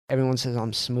everyone says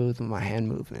I'm smooth with my hand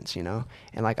movements, you know,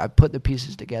 and like I put the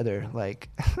pieces together. Like,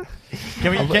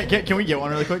 can we get one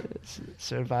really quick?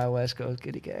 Certified West Coast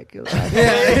kitty cat killer. Yeah,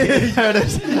 there it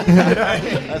is.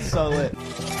 That's so lit. All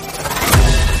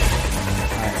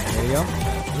right, there you go.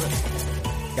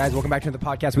 Guys, welcome back to the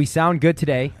podcast. We sound good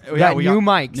today. We got new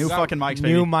mics. New fucking mics,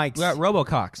 baby. New mics. We got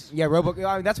Robocox.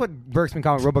 Yeah, that's what Burke's been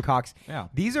calling Robocox. Yeah.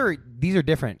 These are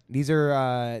different. These are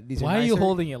Why are you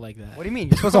holding it like that? What do you mean?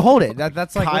 You're supposed to hold it.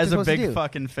 That's like Kai's what you're a supposed to big do.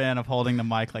 fucking fan of holding the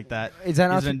mic like that. Is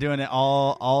that He's been doing it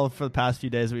all for the past few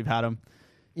days that we've had him.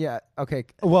 Yeah. Okay.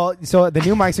 Well, so the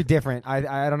new mics are different.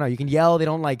 I don't know. You can yell. They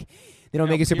don't make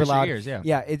it super loud. Ears, yeah.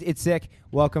 Yeah. It's sick.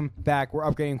 Welcome back. We're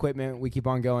upgrading equipment. We keep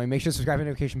on going. Make sure to subscribe to the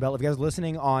notification bell. If you guys are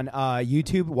listening on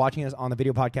YouTube, watching us on the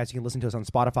video podcast, you can listen to us on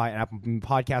Spotify and Apple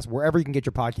Podcasts, wherever you can get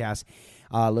your podcasts.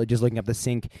 Just looking up the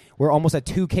sync. We're almost at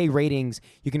 2K ratings.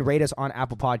 You can rate us on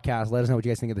Apple Podcasts. Let us know what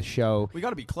you guys think of the show. We got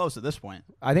to be close at this point.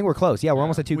 I think we're close. Yeah, we're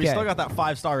almost at 2K. We still got that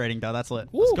 5-star rating, though. That's lit.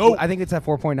 Let's go. I think it's at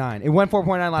 4.9. It went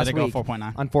 4.9 last Did it week. go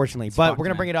 4.9? Unfortunately. But we're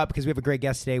going to bring it up because we have a great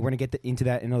guest today. We're going to get into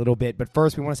that in a little bit. But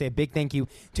first, we want to say a big thank you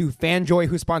to Fanjoy,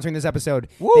 who's sponsoring this episode.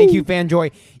 Woo! Thank you,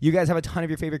 Fanjoy. You guys have a ton of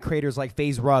your favorite creators like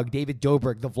FaZe Rug, David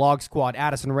Dobrik, The Vlog Squad,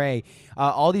 Addison Ray.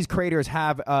 All these creators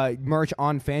have merch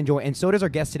on Fanjoy, and so does our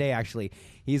guest today, actually.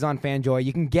 He's on Fanjoy.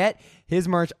 You can get his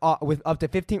merch with up to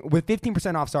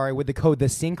 15% off. With the code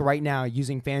TheSync right now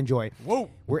using Fanjoy. Whoa!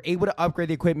 We're able to upgrade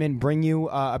the equipment, bring you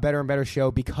a better and better show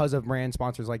because of brand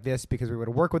sponsors like this. Because we were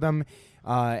to work with them,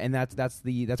 and that's what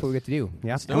we get to do.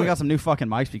 Yeah, And we got some new fucking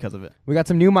mics because of it. We got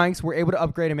some new mics. We're able to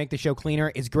upgrade and make the show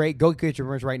cleaner. It's great. Go get your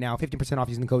merch right now. 15% off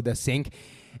using the code TheSync.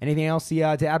 Anything else to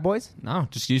add, boys? No,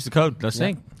 just use the code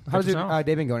TheSync. How's it,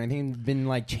 Dave been going? Anything been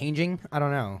like changing? I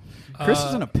don't know. Chris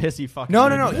is in a pissy fucking No.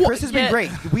 mood. Chris has been great.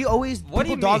 We always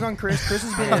people dog on Chris. Chris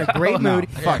has been in a great mood.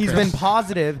 He's been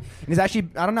positive, and he's actually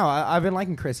I don't know. I've been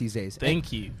liking Chris these days.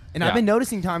 Thank you. And I've been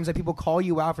noticing times that people call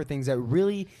you out for things that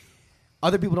really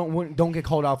other people don't get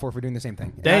called out for doing the same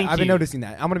thing. I've been noticing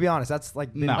that. I'm gonna be honest. That's like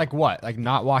like what? Like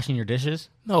not washing your dishes?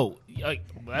 No,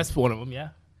 that's one of them. Yeah.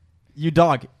 You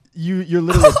dog. You're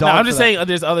literally a dog. No, I'm just for that. saying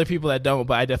there's other people that don't,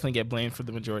 but I definitely get blamed for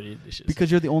the majority of the dishes. Because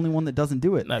you're the only one that doesn't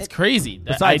do it. That's crazy.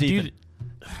 Besides Ethan.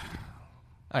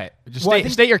 All right, just Well,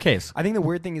 state your case. I think the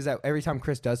weird thing is that every time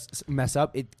Chris does mess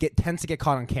up, it tends to get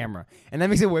caught on camera, and that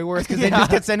makes it way worse because then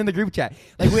just get sent in the group chat.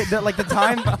 Like the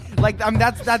time,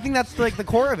 I think that's like the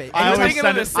core of it. I always thinking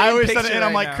of the same send it in. picture I'm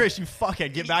right like, now. Chris, you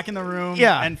fuckhead, get back in the room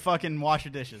and fucking wash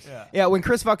your dishes. Yeah, when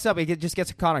Chris fucks up, it just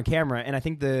gets caught on camera, and I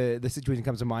think the situation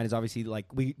comes to mind is obviously like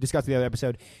we discussed in the other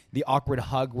episode, the awkward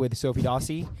hug with Sophie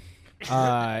Dossi.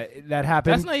 That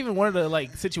happened. That's not even one of the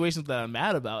situations that I'm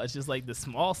mad about. It's just like the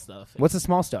small stuff. What's the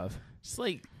small stuff? Just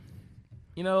like,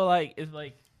 it's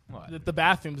like the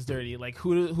bathroom's dirty. Like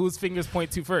whose fingers point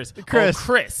to first? Chris. Oh,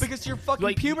 Chris. Because your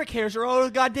fucking pubic hairs are all over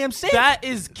the goddamn sink. That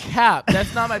is cap.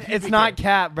 That's not my pubic It's not hair.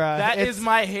 cat, bro. That is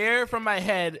my hair from my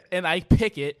head, and I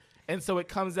pick it, and so it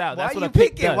comes out. That's what you a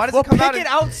pick pick it? does. Why does it come out? Pick it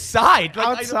outside.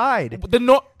 outside.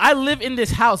 I live in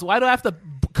this house. Why do I have to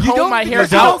comb don't- my hair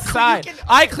because you don't outside?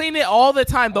 I clean it all the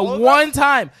time. The one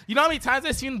time. You know how many times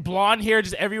I've seen blonde hair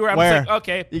just everywhere? I'm Where? just like,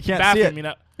 okay, You can't bathroom, see it. you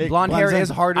know. Blonde hair is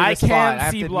harder to I spot. can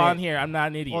have see to blonde admit. hair. I'm not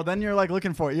an idiot. Well, then you're like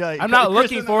looking for it. Yeah, I'm not Chris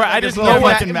looking is for it. I like just this know little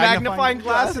what- fucking magnifying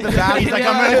glass to the back. He's like,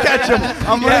 I'm gonna catch him.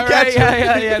 I'm gonna yeah, catch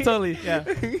right, him. yeah, totally.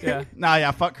 Yeah. Nah, yeah,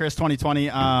 fuck Chris 2020.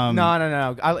 No.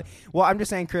 I'm just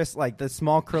saying, Chris, like the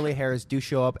small curly hairs do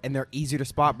show up, and they're easier to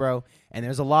spot, bro. And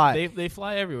there's a lot. They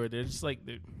fly everywhere. They're just like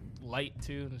they're light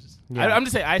too. And it's just, Yeah. I'm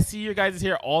just saying I see your guys'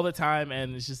 hair all the time,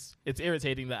 and it's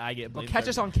irritating that I get blamed. Catch for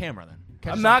us on camera then.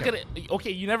 I'm not gonna.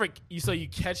 Okay, so you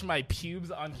catch my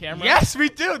pubes on camera? Yes, we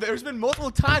do. There's been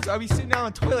multiple times I'll be sitting down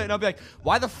on the toilet and I'll be like,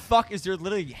 why the fuck is there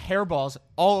literally hairballs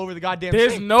all over the goddamn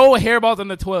There's sink? no hairballs on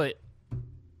the toilet.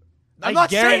 I'm I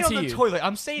not saying on guarantee the you. toilet.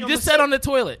 I'm saying You on just the said sink. on the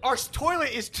toilet. Our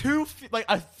toilet is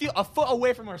a foot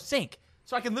away from our sink.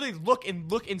 So I can literally look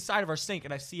inside of our sink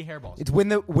and I see hairballs. It's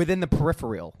within the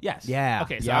peripheral. Yes. Yeah.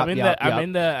 Okay, so Yup,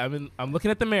 I'm looking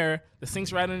at the mirror. The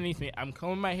sink's right underneath me. I'm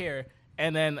combing my hair,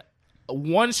 and then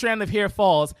one strand of hair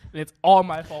falls, and it's all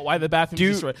my fault. Why the bathroom's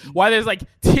destroyed? Why there's like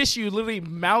tissue, literally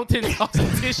mountains of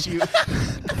tissue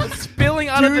spilling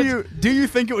out of the. Do you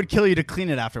think it would kill you to clean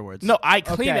it afterwards? No, I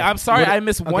clean Okay. it. I'm sorry, What- I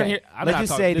missed one okay. hair. I'm Let's not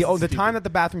just talking- say this the is stupid. time that the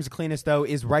bathroom's the cleanest though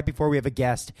is right before we have a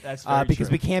guest. That's very because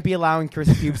true. we can't be allowing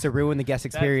Chris pubes to ruin the guest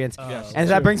experience. yes. And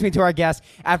that brings me to our guest.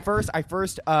 I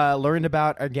first learned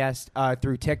about our guest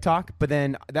through TikTok, but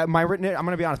then I'm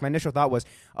gonna be honest. My initial thought was,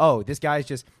 oh, this guy's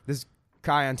just this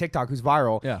guy on TikTok who's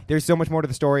viral. Yeah. There's so much more to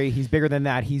the story. He's bigger than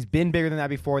that. He's been bigger than that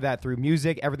before that through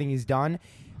music, everything he's done.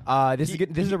 This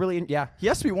is a really yeah. He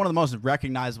has to be one of the most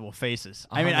recognizable faces.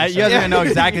 I mean, 100%. you guys are gonna know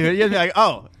exactly who. You guys be like,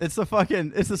 oh, it's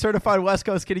the certified West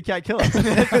Coast kitty cat killer. You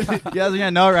guys are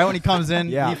gonna know right when he comes in.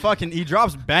 Yeah. He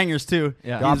drops bangers too.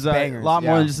 Yeah. Drops He's bangers, a lot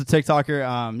more yeah. than just a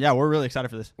TikToker. Yeah, we're really excited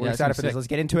for this. We're excited for this. Let's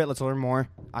get into it. Let's learn more.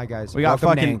 Hi guys. We got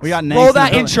Welcome, Nanks. we got Nanks Roll in the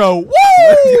that building. intro.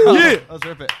 Woo! Yeah, let's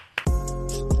rip it.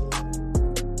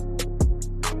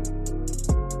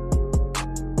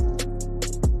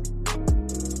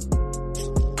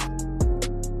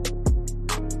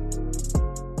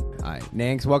 All right,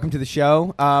 Nanks, welcome to the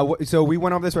show. So we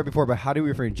went over this right before, but how do we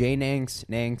refer to Jay Nanks,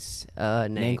 Nanks,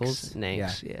 Nankles.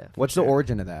 Nanks? Yeah. What's the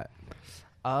origin of that?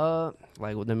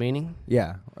 Like with the meaning?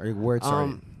 Yeah, or where it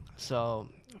started. So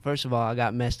first of all, I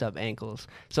got messed up ankles.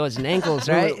 So it's Nankles,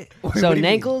 right? What So do you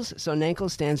mean? Nankles. So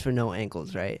Nankles stands for no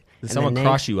ankles, right? Did And someone then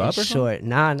cross Nank you up is or short?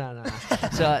 Nah.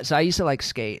 So I used to like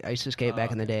skate. I used to skate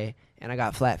back in the day, and I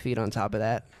got flat feet on top of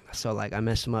that. So like I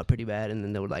messed them up pretty bad, and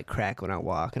then they would like crack when I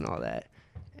walk and all that.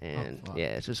 And yeah,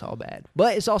 it's just all bad.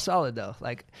 But it's all solid though.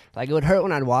 Like it would hurt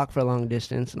when I'd walk for a long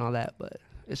distance and all that, but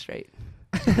it's straight.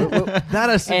 That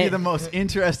has to be And- the most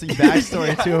interesting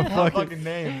backstory to a fucking.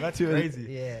 name. That's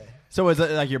Yeah. So is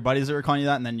it like your buddies that were calling you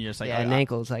that, and then you're just like, Yeah, oh,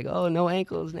 Nankles. Like, oh, no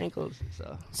ankles.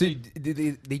 So. So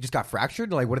they just got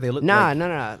fractured? Like, what do they look Nah, like?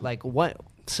 no. Like what?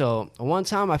 So one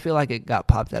time I feel like it got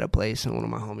popped out of place, and one of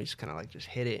my homies kind of like just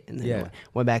hit it, and then Yeah. it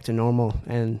went back to normal.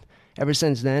 And ever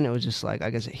since then, it was just like I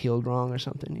guess it healed wrong or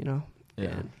something, you know? Yeah.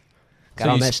 And got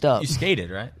all messed up. You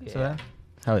skated, right? Yeah.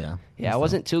 Hell yeah. Yeah, I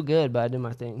wasn't too good, but I did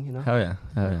my thing, you know? Hell yeah.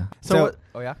 Hell yeah. So what?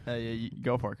 Oh yeah. Yeah, you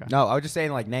go for it, Kyle. No, I was just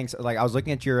saying, like, Nanks, like, I was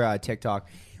looking at your TikTok,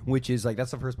 which is, like, that's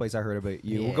the first place I heard about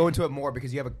you. We'll Yeah. go into it more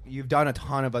because you've done a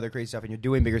ton of other crazy stuff, and you're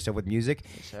doing bigger stuff with music.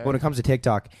 sir. But when it comes to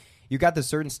TikTok, you got this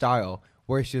certain style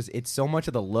where it's so much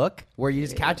of the look where you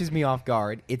just catches me off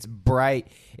guard. It's bright.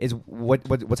 Is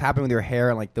what's happening with your hair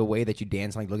and, like, the way that you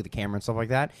dance and, like, look at the camera and stuff like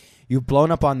that. You've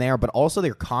blown up on there, but also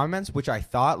their comments, which I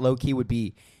thought low-key would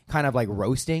be kind of, like,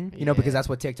 roasting, you know, Yeah. because that's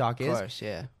what TikTok Of is. course,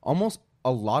 yeah. Almost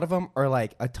a lot of them are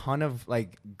like a ton of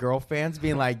like girl fans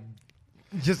being like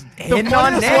just hitting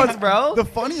on Nanks, bro. The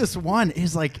funniest one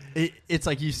is like it's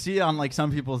like you see on like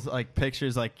some people's like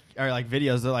pictures like or like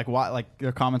videos. They're like why like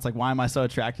their comments like why am I so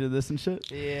attracted to this and shit.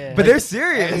 Yeah. But they're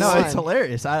serious. No, Fun. it's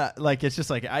hilarious. I like it's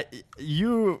just like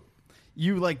you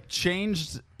like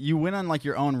changed. You went on like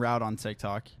your own route on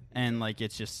TikTok and like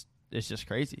it's just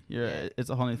crazy. It's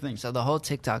a whole new thing. So the whole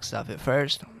TikTok stuff, at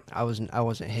first, I wasn't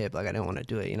hip. Like, I didn't want to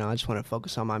do it, you know? I just want to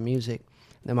focus on my music.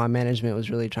 Then my management was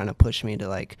really trying to push me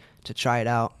to try it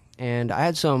out. And I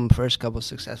had some first couple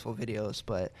successful videos,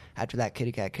 but after that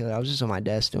Kitty Cat Killer, I was just on my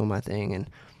desk doing my thing, and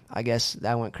I guess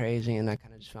that went crazy, and I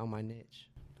kind of just found my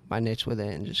niche with it,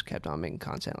 and just kept on making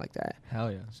content like that.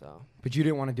 Hell yeah. So, But you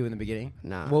didn't want to do it in the beginning?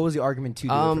 Nah. What was the argument to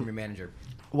do it from your manager?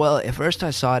 well, at first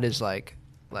I saw it as like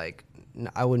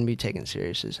I wouldn't be taken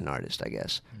serious as an artist, I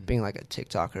guess, being like a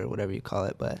TikToker or whatever you call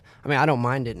it. But I mean, I don't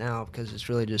mind it now because it's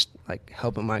really just like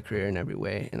helping my career in every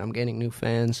way, and I'm gaining new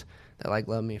fans that like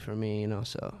love me for me, you know.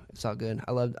 So it's all good.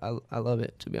 I love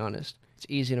it, to be honest. It's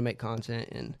easy to make content,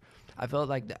 and I felt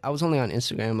like I was only on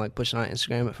Instagram, like pushing on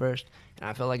Instagram at first, and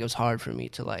I felt like it was hard for me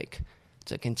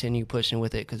to continue pushing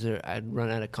with it because I'd run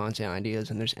out of content ideas,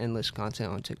 and there's endless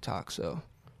content on TikTok. So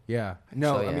Yeah.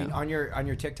 No, So, I yeah. mean on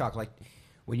your TikTok, like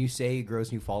when you say it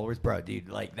grows new followers, bro, dude,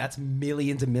 like that's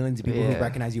millions and millions of people who Yeah.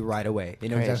 recognize you right away. They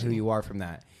know exactly who Crazy. you are from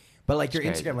that. But like your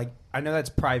It's crazy. Instagram, like I know that's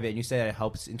private, and you say that it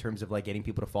helps in terms of like getting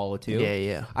people to follow too.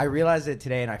 Yeah. I realized it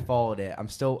today, and I followed it. I'm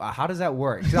still. How does that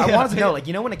work? 'Cause I wanted to know, like,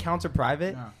 you know, when accounts are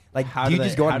private, like, How do you they-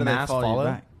 just go how and do they mass follow you follow?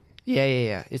 back?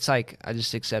 Yeah. It's like I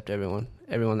just accept everyone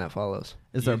that follows.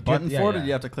 Is there a You button get- for yeah, it, or yeah. do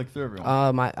you have to click through everyone?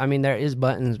 I mean, there is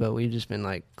buttons, but we've just been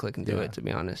like clicking through Yeah. it. To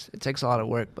be honest, it takes a lot of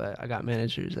work, but I got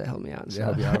managers that help me out. And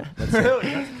Yeah, stuff. help you out. That's it.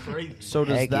 That's crazy. So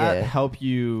does Heck that yeah. help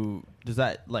you? Does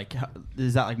that like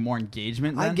more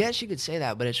engagement? I then? guess you could say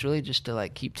that, but it's really just to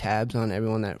like keep tabs on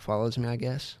everyone that follows me. I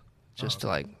guess just to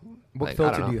like. What like, I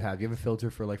filter don't do you know. have? Do you have a filter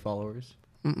for like followers?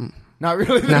 Mm-mm. Not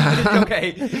really. Nah.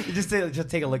 Okay, you just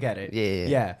take a look at it.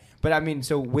 Yeah. But I mean,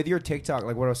 so with your TikTok,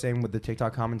 like what I was saying with the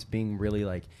TikTok comments being really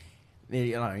like,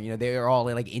 you know, they're all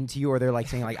like into you, or they're like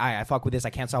saying like, I fuck with this, I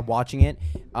can't stop watching it.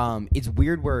 It's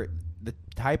weird where the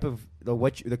type of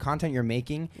the content you're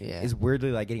making Yeah. is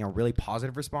weirdly like getting a really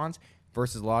positive response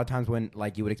versus a lot of times when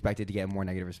like you would expect it to get a more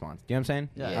negative response. Do you know what I'm saying?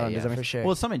 Yeah, I don't know, does Yeah, that make for sense? sure.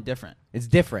 Well, it's something different. It's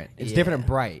different. It's different and Yeah.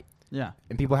 bright, Yeah.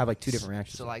 and people have like two different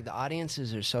reactions. So like the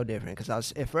audiences are so different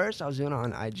because at first I was doing it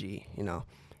on IG, you know,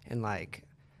 and like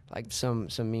some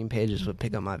meme pages would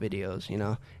pick up my videos, you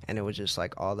know, and it was just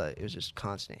like it was just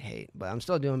constant hate. But I'm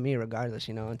still doing me regardless,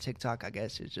 you know. On TikTok, I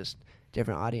guess it's just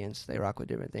different audience. They rock with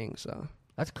different things. So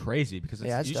That's crazy because it's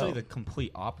Yeah, that's usually dope. the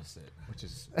complete opposite, which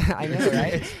is I know,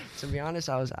 right? To be honest,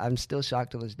 I'm still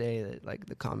shocked to this day that like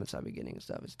the comments I've been getting and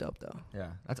stuff. It's dope though. yeah,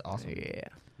 that's awesome. Yeah.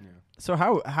 So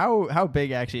how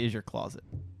big actually is your closet?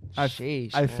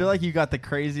 Sheesh, I man. feel like you got the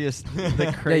craziest.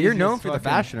 Yeah, you're known for the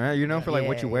fashion, right? You're known for like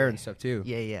what you Yeah, wear yeah. and stuff too.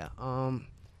 Yeah.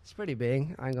 It's pretty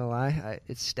big. I ain't gonna lie.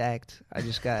 It's stacked. I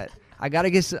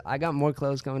got more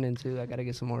clothes coming in too. I gotta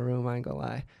get some more room. I ain't gonna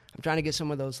lie. I'm trying to get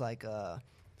some of those like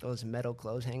those metal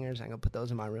clothes hangers. I'm gonna put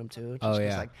those in my room too. Just 'cause,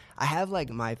 yeah. Like I have like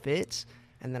my fits,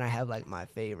 and then I have like my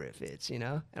favorite fits. You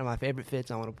know, and my favorite fits,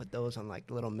 I want to put those on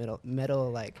like little metal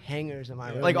like hangers in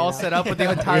my room. Like you all know? set up with the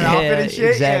entire Yeah, outfit and shit.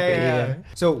 exactly, Yeah.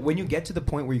 So when you get to the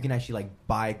point where you can actually like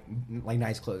buy like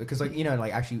nice clothes, because like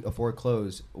like actually afford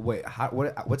clothes,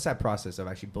 what's that process of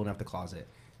actually building up the closet?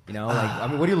 Like I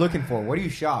mean, what are you looking for? What do you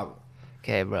shop?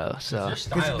 Okay, bro. So Your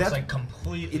style that's- is like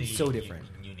completely it's so different.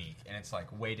 unique, and it's like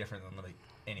way different than like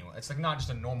anyone. It's like not just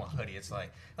a normal hoodie. It's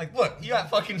like look, you got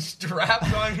fucking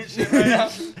straps on your shit right now. yeah.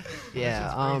 This is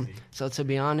crazy. So to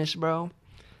be honest, bro,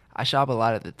 I shop a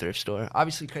lot at the thrift store.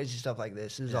 Obviously, crazy stuff like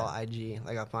this is all IG.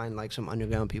 Like I find like some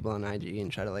underground people on IG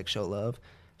and try to like show love.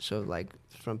 So like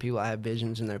from people I have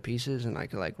visions in their pieces and I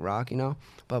could like rock,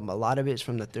 But a lot of it's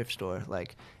from the thrift store.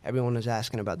 Like everyone was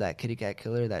asking about that Kitty Cat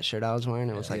Killer, that shirt I was wearing.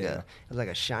 It was like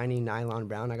a shiny nylon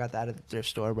brown. I got that at the thrift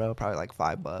store, bro. Probably like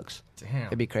 $5. Damn.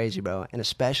 It'd be crazy, bro. And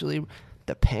especially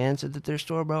the pants at the thrift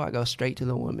store, bro. I go straight to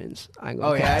the women's. I ain't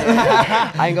gonna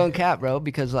cap. I ain't gonna cap, bro,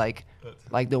 because like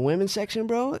the women's section,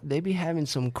 bro, they be having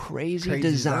some crazy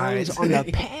designs on the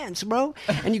pants, bro.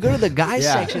 And you go to the guys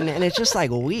section and it's just like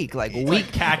weak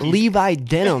Levi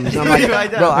denims. I'm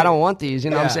like, bro, I don't want these, you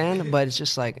know what I'm saying? But it's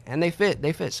just like, and they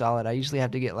fit solid. I usually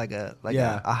have to get like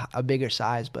a bigger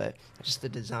size, but just the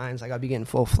designs, like I'll be getting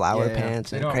full flower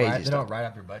pants They and don't crazy ride, they stuff. don't ride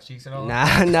up your butt cheeks at all.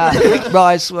 Nah, bro.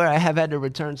 I swear I have had to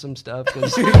return some stuff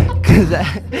because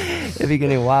it'd be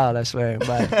getting wild. I swear,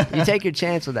 but you take your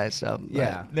chance with that stuff. but-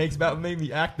 Yeah. Nate's about to make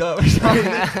me act up or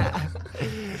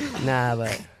something. Nah,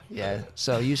 but yeah.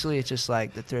 So usually it's just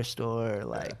like the thrift store, or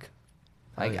like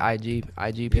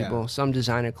IG people, some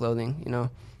designer clothing.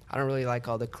 I don't really like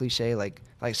all the cliche like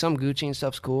some Gucci and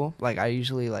stuff's cool. Like I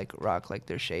usually like rock like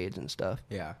their shades and stuff.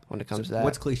 Yeah. When it comes to that,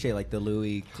 What's cliche? Like the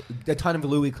Louis, a ton of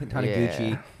Louis, ton of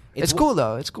Gucci. It's cool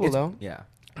though. It's cool though. Yeah.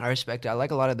 I respect it. I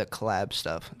like a lot of the collab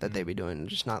stuff that they be doing.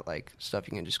 Just not like stuff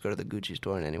you can just go to the Gucci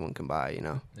store and anyone can buy.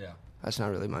 Yeah. That's not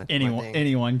really my Anyone thing.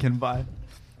 anyone can buy.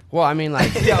 Well, I mean,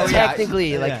 like Yeah,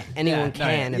 technically, like yeah. anyone Yeah,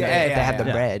 can if yeah, they yeah, have the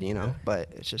yeah. bread, But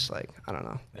it's just like I don't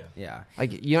know. Yeah.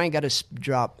 Like you ain't got to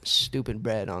drop stupid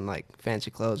bread on like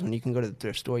fancy clothes when you can go to the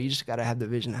thrift store. You just got to have the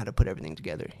vision how to put everything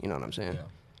together. You know what I'm saying?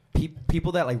 Yeah.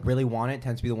 People that like really want it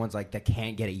tends to be the ones like that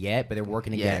can't get it yet, but they're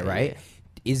working to Yeah, get it, right?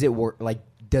 yeah. Is it worth? Like,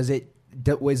 is it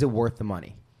worth the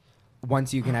money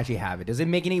once you can actually have it? Does it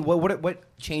make any?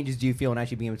 What changes do you feel in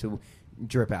actually being able to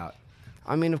drip out?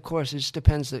 I mean, of course, it just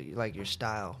depends like your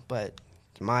style, but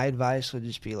my advice would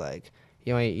just be like,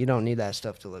 you don't need that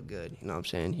stuff to look good. You know what I'm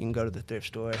saying? You can go to the thrift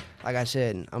store. Like I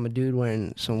said, I'm a dude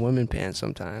wearing some women pants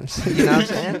sometimes. You know what I'm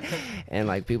saying? And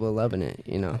like people are loving it.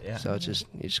 Yeah. So it's just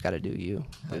you just got to do you.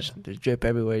 There's drip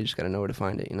everywhere. You just got to know where to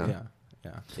find it.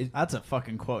 Yeah. That's a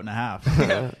fucking quote and a half.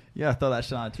 Yeah, throw that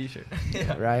shit on a t-shirt.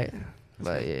 Right.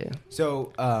 But yeah.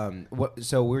 So,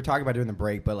 So we were talking about during the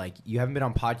break, but like you haven't been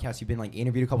on podcasts. You've been like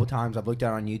interviewed a couple times. I've looked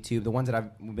out on YouTube. The ones that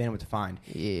I've been able to find.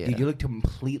 Yeah. Dude, you look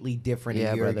completely different a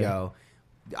Yeah, year brother. ago.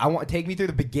 Take me through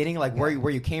the beginning, like where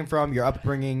you came from, your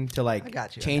upbringing to like I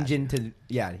got you. changing to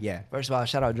yeah. First of all,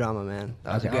 shout out Drama, man.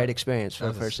 That was a Okay. great experience for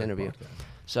the first interview.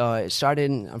 So it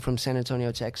started, I'm from San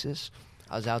Antonio, Texas.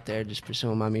 I was out there just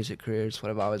pursuing my music career. It's what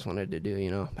I've always wanted to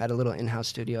do, I had a little in-house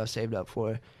studio I saved up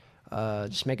for,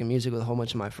 just making music with a whole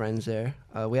bunch of my friends there.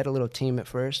 We had a little team at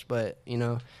first, but,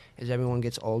 as everyone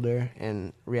gets older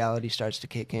and reality starts to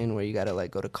kick in where you got to,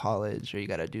 like, go to college or you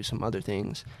got to do some other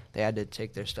things, they had to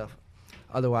take their stuff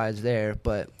otherwise there.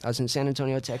 But I was in San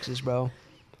Antonio, Texas, bro.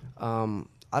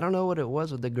 I don't know what it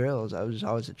was with the grills. I was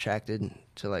always attracted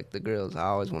to like the grills. I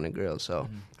always wanted grills, so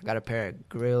I got a pair of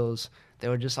grills. They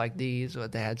were just like these,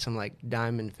 but they had some like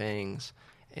diamond fangs,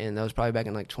 and that was probably back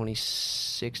in like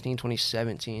 2016,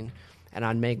 2017. And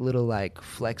I'd make little like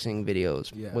flexing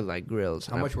videos with like grills.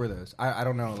 How much were those? I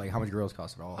don't know, like how much grills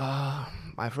cost at all.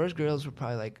 My first grills were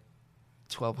probably like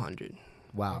 $1,200.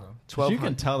 Wow. You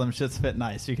can tell them shits fit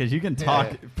nice because you can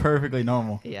talk perfectly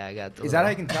normal. Yeah, I got. Is that how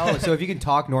you can tell? So if you can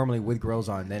talk normally with grills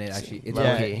on, then it's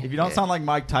Yeah, okay. if you don't sound like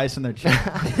Mike Tyson, they're chill.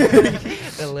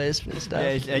 the lisp and stuff?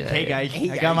 Hey guys,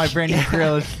 I got my brand new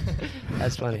grills.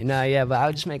 That's funny. No, yeah, but I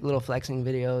would just make little flexing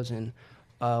videos, and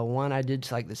one I did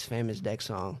like this famous Deck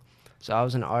song. So I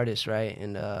was an artist, right?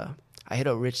 And I I hit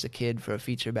up Rich the Kid for a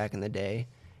feature back in the day.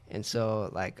 And so,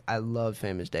 like, I love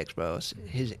Famous Dex, bro.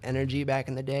 His energy back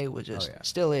in the day was just,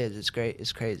 still is. It's great.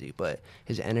 It's crazy. But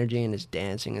his energy and his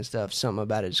dancing and stuff, something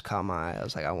about it just caught my eye. I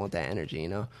was like, I want that energy, you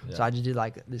know? Yeah. So I just did,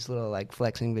 like, this little, like,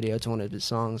 flexing video to one of his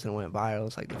songs and it went viral.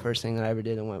 It's, like, the first thing that I ever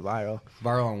did and went viral.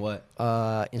 Viral on what?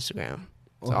 Instagram.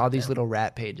 So all these little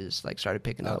rap pages, like, started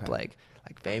picking up, like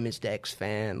Famous Dex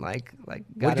fan, like What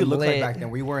got did you him look lit. like back then?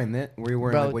 Were you wearing that? Were you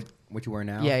wearing Bro, like what you wear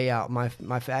now? Yeah.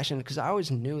 My fashion, because I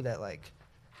always knew that, like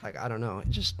I don't know, it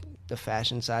just the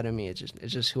fashion side of me, it's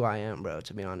just who I am, bro.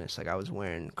 To be honest, like I was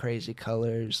wearing crazy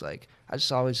colors, like I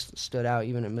just always stood out,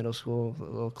 even in middle school, a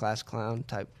little class clown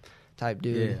type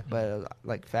dude. Yeah. But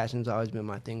like fashion's always been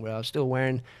my thing, bro. I was still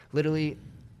wearing literally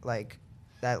like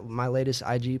that my latest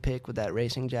IG pic with that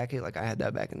racing jacket. Like I had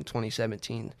that back in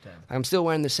 2017. Damn. I'm still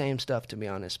wearing the same stuff, to be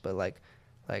honest, but like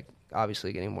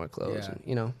obviously getting more clothes, Yeah. and,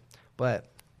 you know. But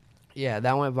yeah,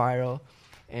 that went viral.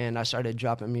 And I started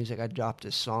dropping music. I dropped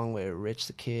this song with Rich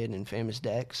the Kid and Famous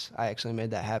Dex. I actually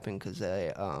made that happen because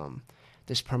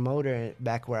this promoter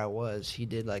back where I was, he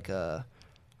did like a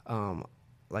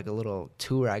little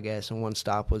tour, I guess, and one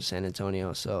stop was San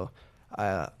Antonio. So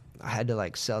I had to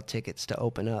like sell tickets to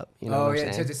open up. You know what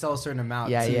I'm saying? to sell a certain amount.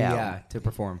 Yeah. to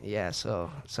perform. Yeah,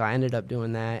 so I ended up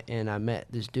doing that, and I met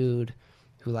this dude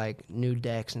who like knew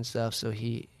Dex and stuff. So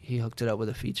he hooked it up with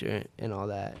a feature and all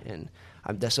that, and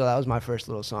so that was my first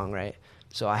little song, right?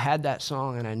 So I had that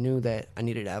song, and I knew that I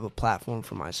needed to have a platform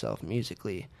for myself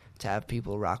musically to have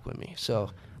people rock with me. So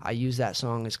I used that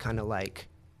song as kind of like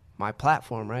my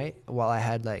platform, right? While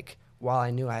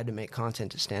I knew I had to make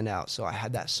content to stand out. So I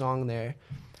had that song there,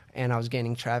 and I was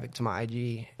gaining traffic to my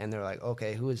IG, and they're like,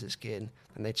 okay, who is this kid?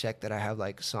 And they checked that I have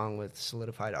like a song with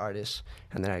solidified artists,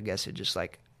 and then I guess it just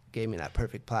like gave me that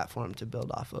perfect platform to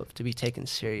build off of, to be taken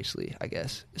seriously, I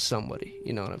guess, as somebody.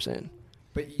 You know what I'm saying?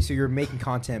 But so you're making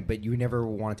content, but you never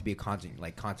wanted to be a content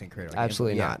creator. Like,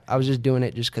 Absolutely yeah. not. I was just doing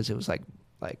it just because it was like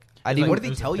I Like, didn't. what did it they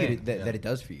was a tell you thing, that it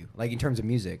does for you? Like in terms of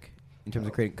music, in terms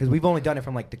of creating? Because we've only done it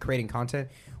from like the creating content.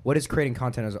 What does creating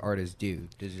content as an artist do?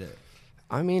 Does it?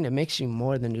 I mean, it makes you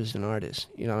more than just an artist.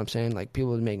 You know what I'm saying? Like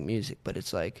people make music, but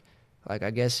it's like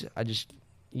I guess I just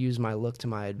use my look to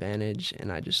my advantage,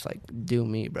 and I just like do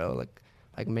me, bro. Like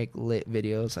make lit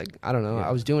videos. Like I don't know. Yeah.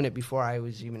 I was doing it before I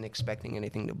was even expecting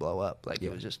anything to blow up. Like it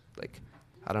was just like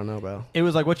I don't know, bro. It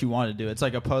was like what you wanted to do. It's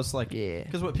like a post, like Yeah.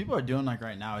 Because what people are doing like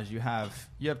right now is you have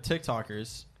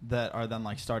TikTokers that are then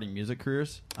like starting music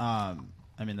careers.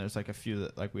 I mean, there's like a few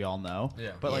that like we all know.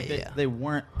 Yeah. But like Yeah. they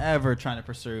weren't ever trying to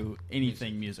pursue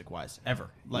anything music wise ever.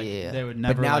 Like Yeah. they would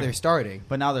never. But now like- they're starting.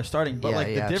 But now they're starting. But Yeah, like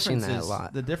yeah, the I've seen difference that a is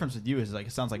lot. the difference with you is like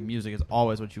it sounds like music is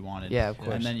always what you wanted. Yeah, of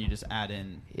course. And then you just add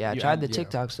in. Yeah, I you tried add- the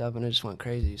TikTok stuff, and it just went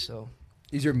crazy. So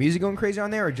Is your music going crazy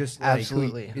on there, or just like,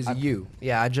 Absolutely. Is it you?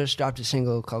 yeah, I just dropped a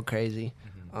single called Crazy.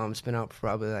 It's been out for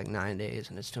probably like 9 days,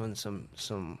 and it's doing some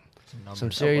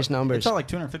serious numbers. It's all like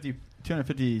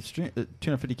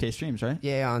 250K streams, right?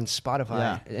 Yeah, on Spotify.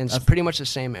 Yeah. And it's That's- pretty much the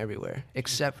same everywhere,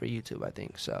 except for YouTube, I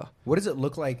think. So What does it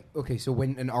look like? Okay, so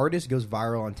when an artist goes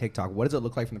viral on TikTok, what does it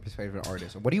look like from the perspective of an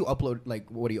artist? What do you upload? Like,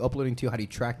 what are you uploading to? How do you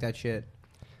track that shit?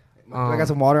 I got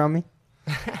some water on me.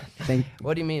 Thank.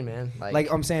 what do you mean, man?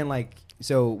 Like I'm saying, like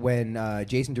so when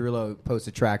Jason Derulo posts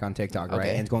a track on TikTok, right, Okay.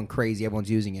 and it's going crazy, everyone's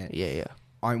using it. yeah.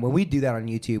 When we do that on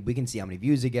YouTube, we can see how many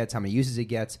views it gets, how many uses it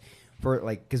gets. For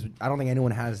like, because I don't think anyone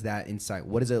has that insight.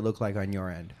 What does it look like on your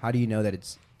end? How do you know that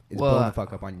it's Well, blowing the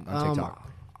fuck up on TikTok?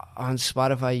 On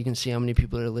Spotify, you can see how many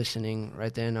people are listening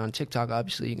right there. And on TikTok,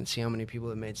 obviously, you can see how many people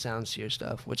have made sounds to your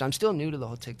stuff, which I'm still new to the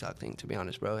whole TikTok thing, to be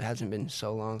honest, bro. It hasn't been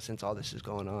so long since all this is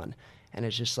going on. And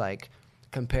it's just like,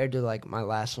 compared to like my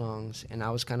last songs, and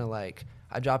I was kind of like,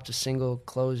 I dropped a single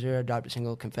Closer, I dropped a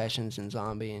single Confessions and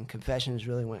Zombie, and Confessions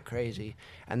really went crazy.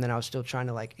 And then I was still trying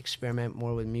to like experiment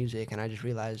more with music, and I just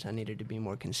realized I needed to be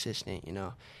more consistent, you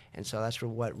know. And so that's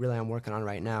what really I'm working on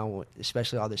right now,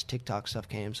 especially all this TikTok stuff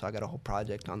came, so I got a whole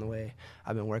project on the way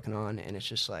I've been working on, and it's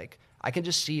just like, I can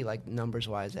just see like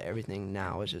numbers-wise that everything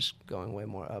now is just going way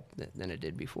more up than it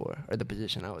did before, or the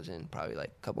position I was in probably like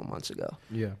a couple months ago.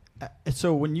 Yeah.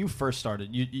 So when you first started,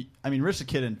 I mean, Rich the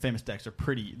Kid and Famous Dex are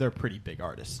pretty big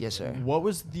artists. Yes, sir. What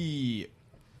was the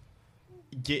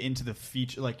get into the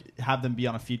feature, like have them be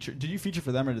on a feature? Did you feature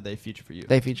for them or did they feature for you?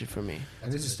 They featured for me.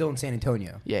 And this is still in San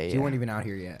Antonio. Yeah, So yeah. you weren't even out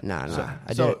here yet. Nah, So,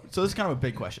 I so, did. so this is kind of a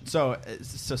big question. So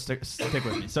stick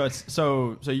with me. So it's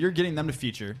so you're getting them to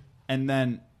feature, and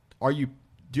then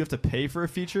do you have to pay for a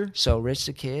feature? So Rich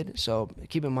the Kid. So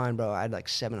keep in mind, bro, I had like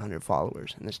 700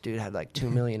 followers, and this dude had like 2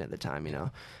 million at the time, you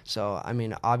know. So I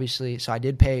mean, obviously, so I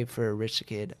did pay for Rich the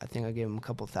Kid. I think I gave him a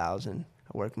couple thousand.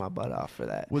 I worked my butt off for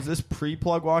that. Was this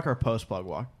pre-plug walk or post-plug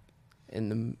walk? in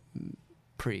the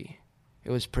pre.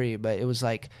 It was pre, but it was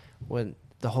like when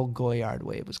the whole Goyard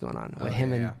wave was going on with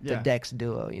him and the Dex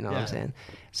duo. You know what I'm saying?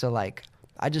 So like,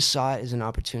 I just saw it as an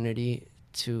opportunity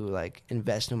to like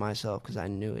invest in myself because I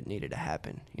knew it needed to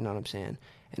happen. You know what I'm saying?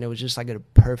 And it was just like a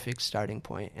perfect starting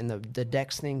point. And the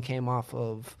Dex thing came off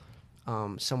of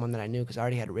someone that I knew because I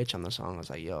already had Rich on the song. I was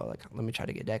like, yo, like let me try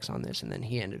to get Dex on this, and then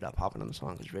he ended up hopping on the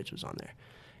song because Rich was on there.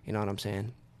 You know what I'm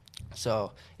saying?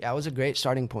 So yeah, it was a great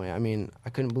starting point. I mean, I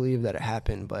couldn't believe that it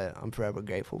happened, but I'm forever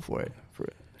grateful for it.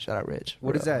 Shout out Rich.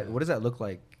 What does that look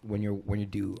like when you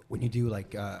do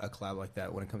like a collab like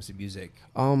that when it comes to music?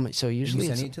 So usually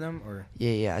you send it to them or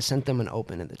yeah, I sent them an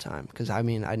open at the time because I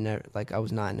mean I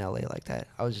was not in LA like that.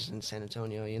 I was just in San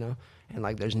Antonio, you know, and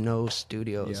like there's no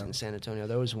studios in San Antonio.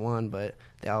 There was one, but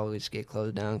they always get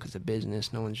closed down because of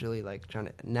business. No one's really like trying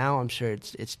to. Now I'm sure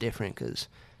it's different because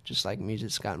just like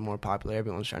music's gotten more popular.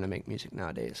 Everyone's trying to make music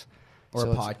nowadays. Or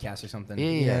a podcast or something.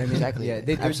 Yeah, exactly. Yeah,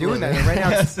 they're doing that.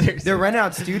 They're renting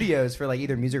out studios for like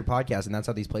either music or podcast, and that's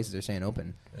how these places are staying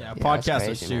open. Yeah, podcasts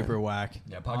are super whack.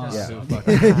 Yeah, podcasts are super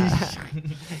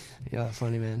fucking Yeah,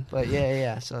 funny, man. But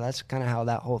yeah. So that's kind of how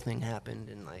that whole thing happened,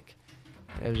 and like,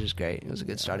 it was just great. It was a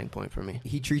good starting point for me.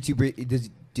 He treats you.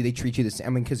 Do they treat you the same? I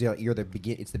mean, because you're the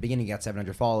begin. It's the beginning. You got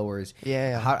 700 followers.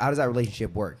 Yeah. How does that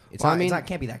relationship work? It's Well, not.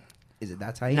 Can't be that. Is it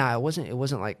that tight? Nah, it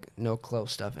wasn't like no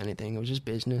close stuff, anything. It was just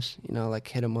business, you know, like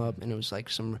hit him up, and it was like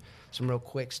some real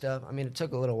quick stuff. I mean, it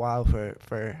took a little while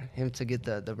for him to get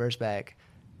the verse back,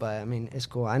 but I mean, it's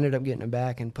cool. I ended up getting it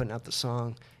back and putting out the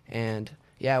song, and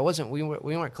yeah, it wasn't we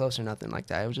weren't close or nothing like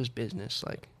that. It was just business.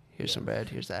 Like, here's some bread,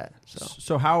 here's that.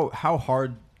 So how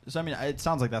hard? So I mean, it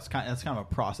sounds like that's kind of a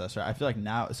process, right? I feel like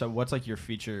now. So what's like your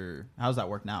feature? How does that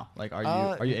work now? Like, are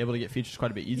you able to get features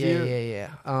quite a bit easier? Yeah.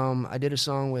 I did a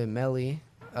song with Melly.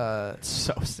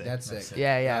 So sick. That's sick.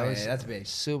 Yeah. That's big.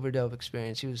 Super dope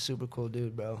experience. He was a super cool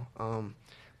dude, bro.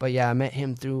 But yeah, I met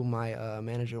him through my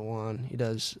manager Juan. He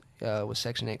does with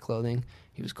Section 8 Clothing.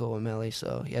 He was cool with Melly,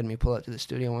 so he had me pull up to the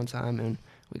studio one time, and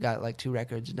we got like 2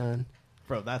 records done.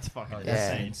 Bro, that's fucking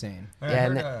insane.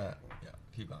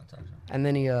 Keep going. Sorry. And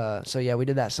then we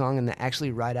did that song, and then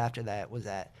actually right after that was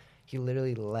that he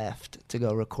literally left to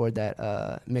go record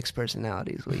that Mixed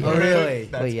Personalities with Ye. Oh, really?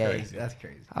 That's crazy. That's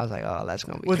crazy. I was like, oh, that's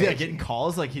gonna be Was he crazy. like getting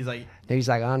calls? Like he's like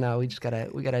Oh no, we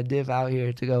gotta div out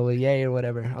here to go with Ye or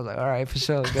whatever. I was like, all right, for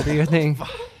sure, go do your thing.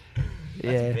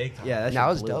 Yeah, Big time. Yeah, that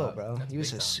was blew dope, up. bro. That's He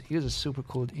was big a super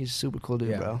cool. He's a super cool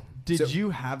dude, Yeah. bro. Did you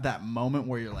have that moment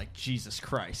where you're like, Jesus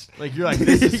Christ? Like, you're like,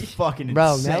 this is fucking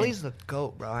Bro, insane. Melly's the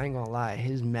GOAT, bro. I ain't gonna lie.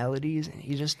 His melodies,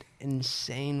 he's just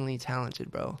insanely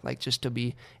talented, bro. Like, just to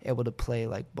be able to play,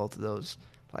 like, both of those.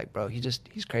 Like, bro, he's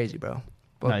crazy, bro.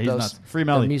 Both No, he's those, nuts. Free the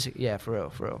Melly. music, yeah, for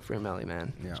real. Free Melly,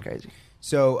 man. Yeah. It's crazy.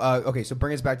 So so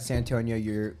bring us back to San Antonio.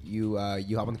 You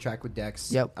hop on the track with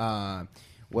Dex. Yep.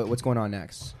 What's going on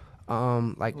next?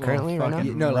 Like, currently, right now?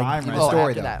 fucking No, like rhyme, the right? story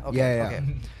after though. that. Okay, Yeah. okay.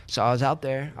 So I was out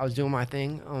there. I was doing my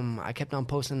thing. I kept on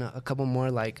posting a couple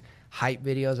more, like, hype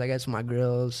videos, I guess, with my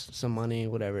grills, some money,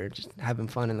 whatever, just having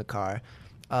fun in the car.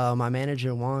 My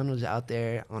manager, Juan, was out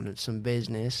there on some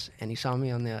business, and he saw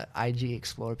me on the IG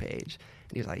Explore page.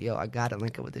 And he was like, yo, I got to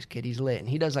link up with this kid. He's lit. And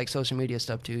he does, like, social media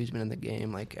stuff, too. He's been in the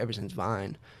game, like, ever since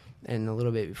Vine and a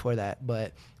little bit before that.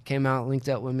 But came out, linked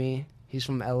up with me. He's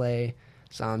from L.A.,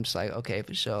 so I'm just like, okay,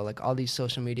 for sure. Like, all these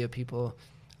social media people,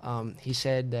 he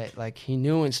said that, like, he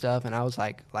knew and stuff, and I was,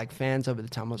 like fans of it at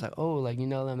the time. I was like, oh, like, you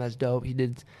know them, that's dope. He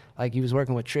did, like, he was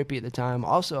working with Trippie at the time.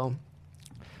 Also,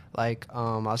 like,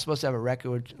 I was supposed to have a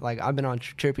record. Like, I've been on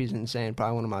Trippie's insane,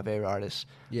 probably one of my favorite artists.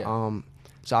 Yeah.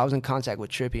 So I was in contact with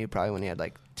Trippie probably when he had,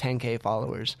 like, 10K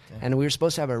followers. And we were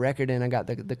supposed to have a record in. I got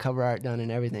the cover art done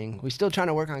and everything. We're still trying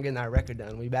to work on getting that record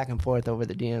done. We back and forth over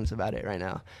the DMs about it right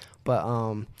now.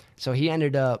 But so he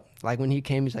ended up, like, when he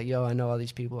came, he's like, yo, I know all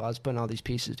these people. I was putting all these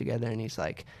pieces together, and he's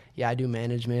like, yeah, I do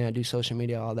management, I do social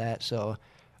media, all that. So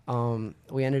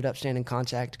we ended up staying in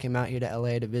contact, came out here to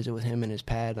LA to visit with him and his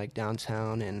pad, like,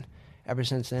 downtown. And ever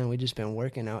since then, we just been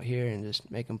working out here and just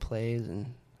making plays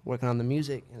and working on the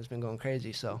music, and it's been going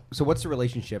crazy. So what's the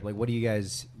relationship? Like, what do you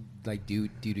guys, like, do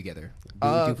together?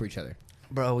 Do for each other?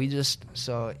 Bro, we just,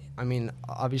 so, I mean,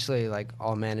 obviously, like,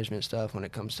 all management stuff when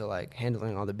it comes to, like,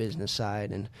 handling all the business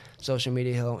side and social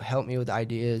media, he'll help me with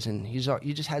ideas, and he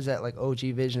just has that, like, OG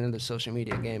vision of the social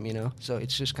media game, you know? So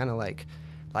it's just kind of like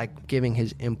giving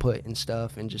his input and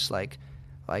stuff, and just, like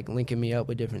linking me up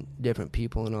with different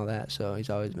people and all that. So he's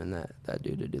always been that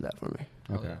dude to do that for me.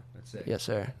 Okay. That's it. Yes,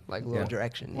 sir. Like, little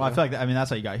direction. Well, I feel like that's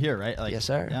how you got here, right? Like, Yes,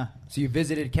 sir. Yeah. So you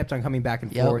visited, kept on coming back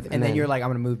and Yep, forth, and and then then- you're like, I'm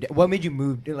gonna move. What made you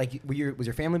move? Like, was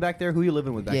your family back there? Who you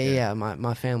living with back there? Yeah,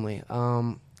 my family.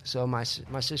 so my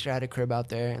sister had a crib out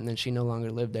there, and then she no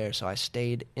longer lived there. So I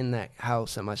stayed in that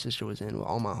house that my sister was in with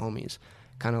all my homies,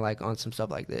 kind of like on some stuff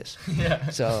like this. Yeah.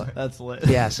 So That's lit.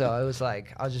 yeah, so it was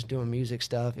like I was just doing music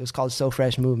stuff. It was called So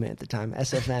Fresh Movement at the time,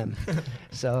 SFM.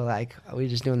 So like we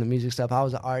just doing the music stuff. I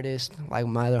was an artist. Like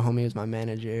my other homie was my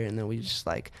manager, and then we just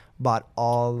like bought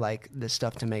all like the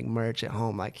stuff to make merch at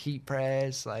home, like heat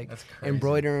press, like That's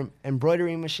crazy.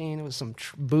 embroidery machine. It was some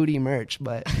booty merch,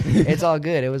 but it's all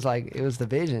good. It was like it was the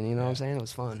vision, you know what I'm saying? It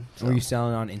was fun. So, Were you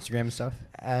selling on Instagram and stuff?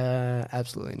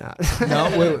 absolutely not. No.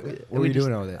 What were you just,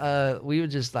 doing over there? we were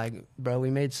just like, bro, we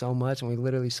made so much, and we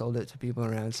literally sold it to people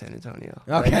around San Antonio.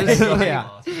 Okay. Like, just, Yeah.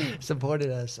 supported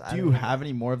us. Do you have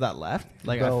any more of that left?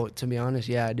 Like, Bro, to be honest,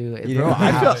 yeah, I do. You bro, do?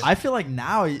 I feel like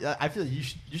now I feel like you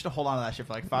should hold on to that shit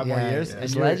for like 5 more Yeah, years.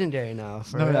 It's you're- legendary now.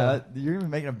 For No, real. yeah, you're gonna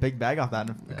be making a big bag off that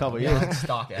in a couple Yeah, years.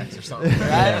 like StockX or something.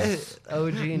 Right?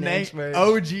 OG Nanks merch.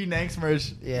 OG Nanks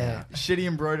merch. Yeah. Shitty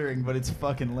embroidering, but it's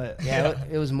fucking lit. Yeah,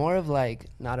 it was more of like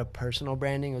not a personal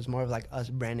branding. It was more of like us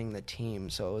branding the team.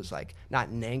 So it was like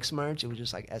not Nanks merch. It was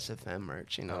just like SFM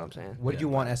merch. You know what I'm saying? What did you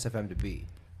want SFM to be?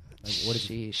 Like, what did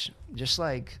you? Sheesh. Just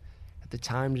like at the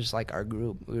time, just like our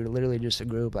group. We were literally just a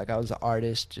group. Like I was the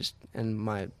artist, just and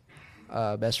my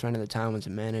best friend at the time was a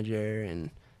manager, and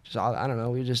just all, I don't know.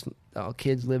 We were just all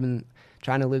kids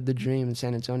trying to live the dream in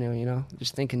San Antonio. You know,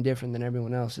 just thinking different than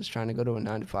everyone else. Just trying to go to a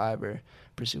 9-to-5 or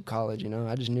pursue college. You know,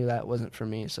 I just knew that wasn't for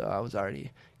me, so I was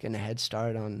already getting a head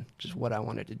start on just what I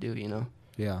wanted to do. You know.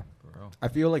 Yeah. Bro. I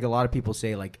feel like a lot of people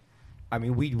say like, I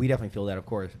mean, we definitely feel that, of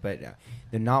course, but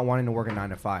they're not wanting to work a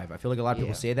 9-to-5. I feel like a lot of people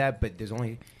Yeah. say that, but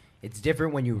it's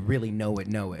different when you really know it,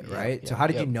 Yeah, right? So yeah, how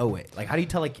did yep. you know it? Like, how do you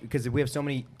tell, like, because we have so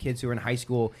many kids who are in high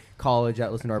school, college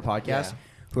that listen to our podcast Yeah.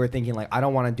 who are thinking, like, I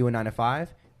don't want to do a 9-to-5,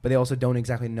 but they also don't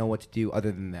exactly know what to do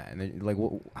other than that. And they're like,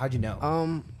 how'd you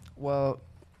know?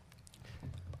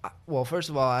 Well, first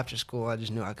of all, after school, I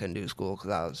just knew I couldn't do school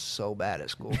because I was so bad at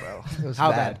school, bro. It was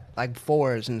How bad? Like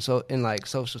 4s and so in like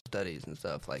social studies and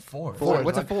stuff. Like Four.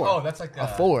 What's a like, 4? Oh, that's like A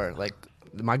 4. Like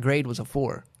my grade was a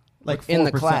 4. Like in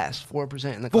the 4%. class,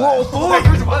 4% in the Whoa,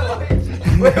 class.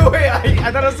 wait,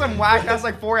 I thought it was some whack. That's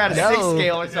like 4 out of 6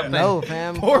 scale or something. No,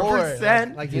 fam.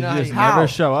 4%? Like You you know how just you never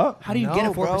show up. How do you no, get a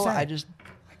 4%?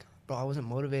 bro, I wasn't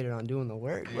motivated on doing the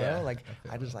work, bro. Yeah, like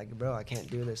I just like, bro, I can't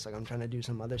do this. Like I'm trying to do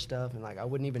some other stuff, and like I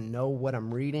wouldn't even know what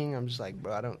I'm reading. I'm just like,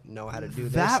 bro, I don't know how to do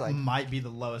That this. Like might be the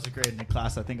lowest grade in a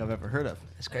class I think I've ever heard of.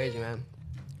 it's crazy, man.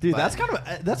 Dude,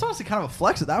 But- that's honestly kind of a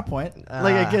flex at that point.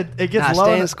 Like it gets nah, low.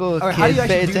 stay in in school, All right, how do kids. you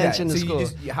Pay actually do that? attention to So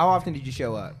school. how often did you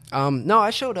show up? No, I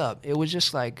showed up. It was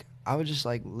just like I was just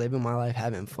like living my life,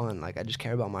 having fun. Like I just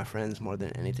care about my friends more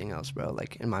than anything else, bro.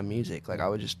 Like in my music, like I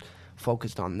was just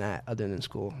focused on that other than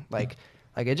school. Like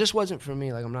it just wasn't for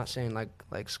me. Like I'm not saying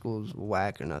like school's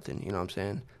whack or nothing. You know what I'm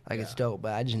saying? Like it's dope,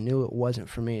 but I just knew it wasn't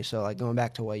for me. So like going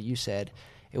back to what you said,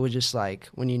 it was just like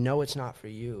when you know it's not for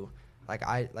you.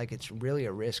 Like it's really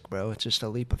a risk, bro. It's just a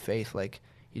leap of faith. Like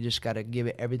you just got to give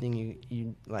it everything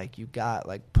you got.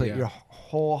 Like put Yeah. your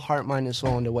whole heart, mind, and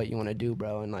soul into what you want to do,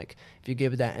 bro. And like if you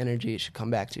give it that energy, it should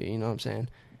come back to you. You know what I'm saying?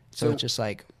 So it's just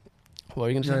like, what are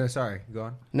you gonna say? No, sorry. Go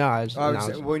on. No, I was. Oh, no, I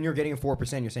was when you're getting a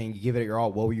 4%, you're saying you give it your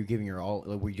all. What were you giving your all?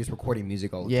 Like, were you just recording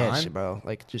music all the yes, time? bro.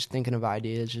 Like just thinking of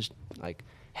ideas, just like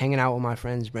hanging out with my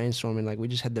friends, brainstorming. Like we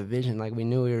just had the vision. Like we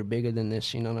knew we were bigger than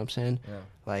this. You know what I'm saying? Yeah.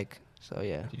 Like so,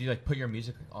 yeah. Did you like put your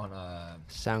music on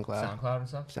SoundCloud. SoundCloud and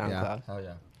stuff? SoundCloud. Hell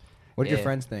yeah. What did your Yeah.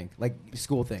 friends think? Like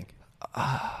school think?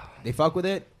 They fuck with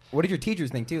it. What did your teachers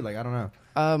think too? Like I don't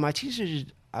know. My teachers,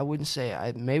 I wouldn't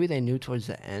say. Maybe they knew towards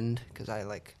the end because I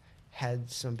like had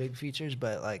some big features,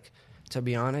 but like to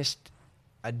be honest,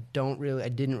 I didn't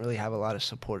really have a lot of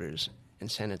supporters in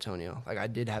San Antonio. Like I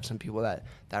did have some people that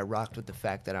rocked with the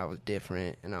fact that I was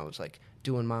different and I was like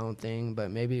doing my own thing,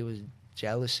 but maybe it was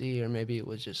jealousy or maybe it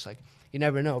was just like you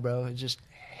never know, bro. It's just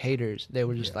haters. They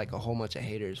were just like a whole bunch of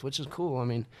haters, which is cool. I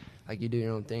mean, like you do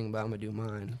your own thing, but I'm gonna do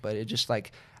mine. But it just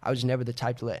like I was never the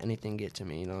type to let anything get to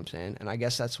me. You know what I'm saying? And I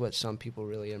guess that's what some people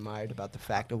really admired about the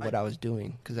fact of what I was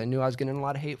doing, because I knew I was getting a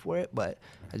lot of hate for it, but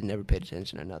I just never paid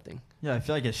attention to nothing. Yeah, I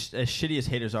feel like as shitty as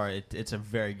haters are, it's a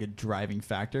very good driving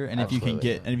factor. And if you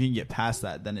Absolutely. can get past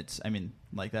that, then it's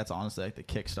like that's honestly like the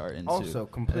kickstart into. Also,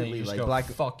 completely just like go, black.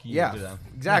 "Fuck you" Yeah, to them.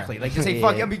 exactly. Yeah. Like to say Yeah.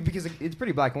 fuck you because it's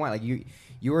pretty black and white. Like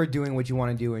you are doing what you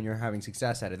want to do and you're having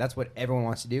success at it. That's what everyone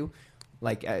wants to do.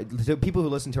 Like so people who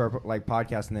listen to our like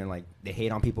podcast and then like they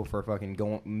hate on people for fucking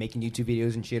making YouTube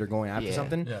videos and shit or going after Yeah.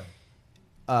 something.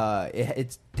 Yeah.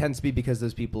 It tends to be because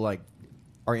those people like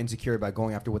are insecure about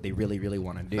going after what they really really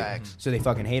want to do. Facts. So they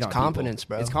fucking hate It's on confidence,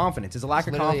 people. bro. It's confidence. It's a lack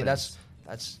of Literally, confidence.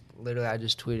 that's literally, I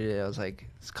just tweeted it. I was like,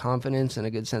 it's confidence and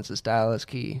a good sense of style is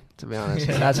key, to be honest.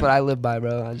 That's what I live by,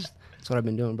 bro. That's what I've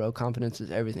been doing, bro. Confidence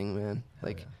is everything, man.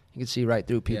 Like, you can see right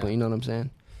through people, you know what I'm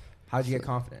saying? How'd you get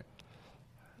confident?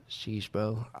 Sheesh,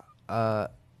 bro. I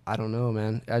don't know,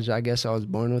 man. I guess I was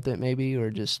born with it, maybe, or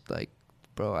just like,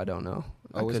 bro, I don't know.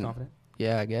 Always confident?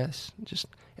 Yeah, I guess. Just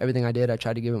everything I did, I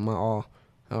tried to give it my all.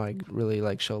 I like really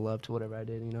like show love to whatever I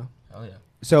did, you know? Hell yeah.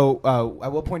 So,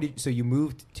 at what point so you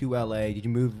moved to LA? Did you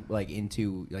move like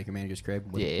into like your manager's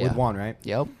crib with Juan, right?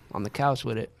 Yep, on the couch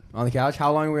with it. On the couch?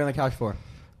 How long were you on the couch for?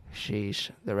 Sheesh,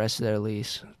 the rest of their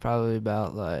lease, probably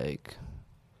about like,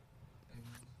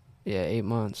 8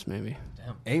 months maybe.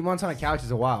 Damn. 8 months on a couch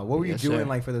is a while. What were you Yes, doing sir.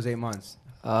 like for those 8 months?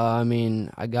 I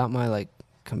mean, I got my like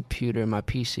computer, my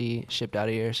PC shipped out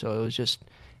of here, so it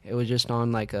was just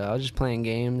on like I was just playing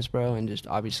games, bro, and just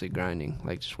obviously grinding,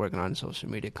 like just working on social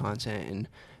media content and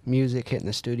music, hitting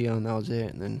the studio, and that was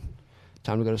it. And then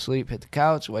time to go to sleep, hit the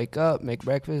couch, wake up, make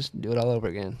breakfast, do it all over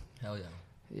again. Hell yeah.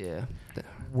 Yeah.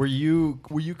 Were you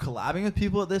collabing with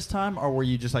people at this time, or were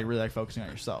you just like really like focusing on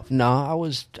yourself? No, I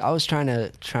was trying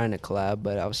to collab,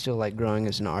 but I was still like growing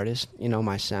as an artist. You know,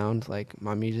 my sound, like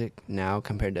my music now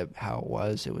compared to how it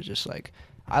was just like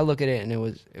I look at it and it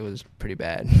was pretty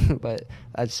bad. But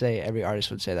I'd say every artist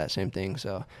would say that same thing.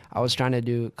 So I was trying to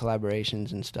do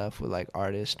collaborations and stuff with like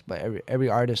artists, but every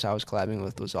artist I was collabing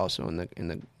with was also in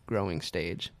the growing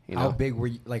stage. You know, How big were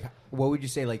you? Like, what would you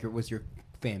say like was your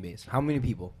fan base? How many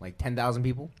people? Like 10,000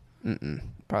 people?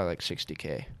 Probably like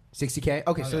 60K. 60K?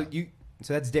 Okay, Oh, so yeah.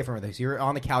 so that's different with this. You're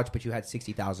on the couch, but you had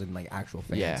 60,000 like actual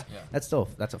fans. Yeah. Yeah. That's a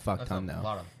fuck That's ton a though.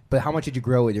 lot of. But how much did you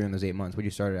grow it during those 8 months? Where'd you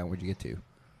start at? Where'd you get to?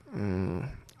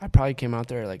 I probably came out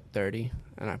there at like 30,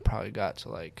 and I probably got to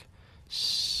like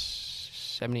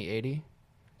 70, 80,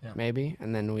 maybe.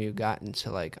 And then we got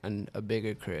into like a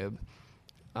bigger crib,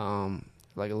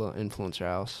 like a little influencer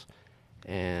house,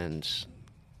 and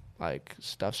like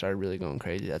stuff started really going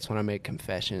crazy. That's when I made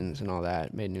confessions and all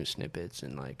that, made new snippets,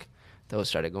 and like those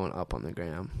started going up on the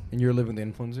gram. And you were living with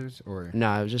the influencers, or?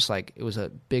 No, it was just like it was a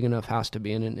big enough house to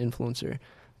be an influencer,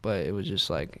 but it was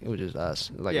just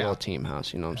us, like a little team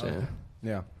house. You know what I'm saying?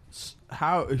 Yeah.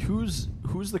 Who's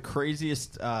the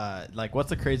craziest like what's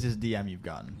the craziest DM you've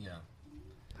gotten? Yeah.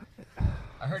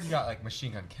 I heard you got like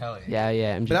Machine Gun Kelly. Yeah,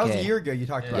 MGK. But that was a year ago. You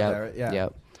talked about that, right? Yeah.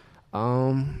 Yep.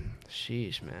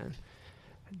 Sheesh, man.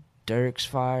 Dirk's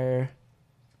fire.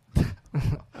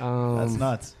 That's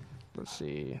nuts. Let's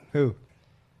see. Who?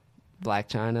 Black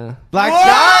China. Black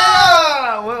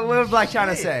China. What did Black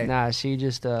China say? Nah, she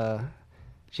just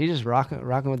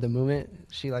rocking with the movement.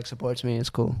 She like supports me. It's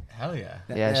cool. Hell yeah.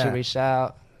 Yeah, she reached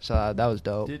out, so that was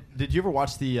dope. Did you ever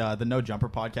watch the No Jumper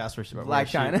podcast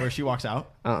where she walks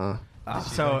out?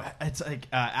 So it's like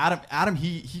Adam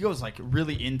he goes like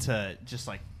really into just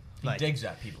like He digs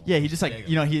at people. Yeah, he just like Dig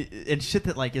you know and shit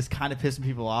that like is kind of pissing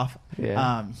people off.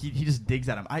 Yeah. He just digs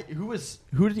at him.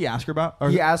 Who did he ask her about? Or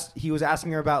He was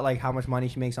asking her about like how much money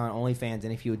she makes on OnlyFans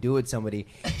and if he would do it with somebody.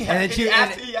 And then he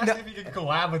asked if he could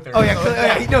collab with her. Oh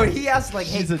yeah, no. He asked like,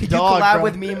 "Hey, She's a could dog, you collab bro.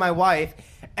 with me and my wife?"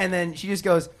 And then she just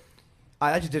goes,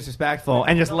 "That's just disrespectful,"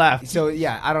 and just left. So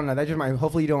yeah, I don't know. That's just my.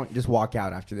 Hopefully, you don't just walk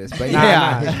out after this. But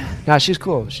Nah, she's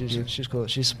cool. She's cool.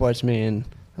 She supports me, and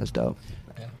that's dope.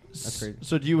 That's great.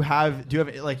 So do you have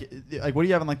like what do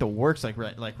you have in like the works like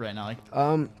right now like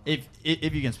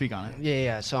if you can speak on it?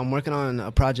 Yeah. So I'm working on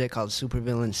a project called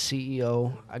Supervillain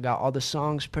CEO. I got all the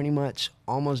songs pretty much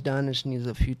almost done. It just needs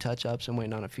a few touch-ups. I'm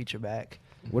waiting on a feature back.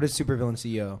 What is Supervillain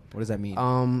CEO? What does that mean?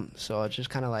 So it's just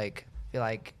kind of like feel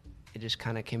like it just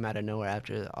kind of came out of nowhere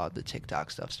after all the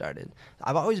TikTok stuff started.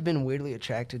 I've always been weirdly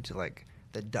attracted to like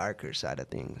the darker side of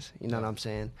things, you know what I'm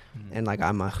saying? Mm-hmm. And like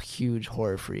I'm a huge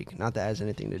horror freak. Not that it has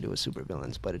anything to do with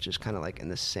supervillains, but it's just kind of like in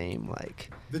the same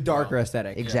like the darker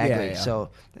aesthetic. Exactly. Yeah. So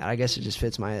I guess it just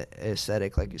fits my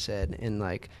aesthetic, like you said. And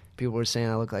like people were saying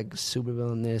I look like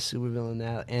supervillain this, supervillain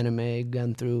that, anime,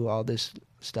 gun through all this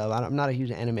stuff. I'm not a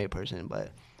huge anime person,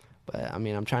 but I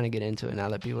mean I'm trying to get into it now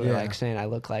that people are like saying I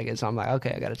look like it. So I'm like,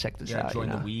 okay, I gotta check this out. Join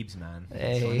you know? the weebs, man.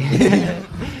 Hey,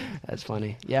 that's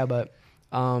funny. Yeah, but.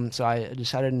 So I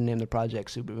decided to name the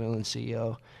project Supervillain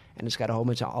CEO, and it's got a whole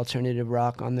bunch of alternative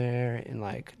rock on there, and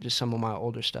like just some of my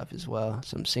older stuff as well,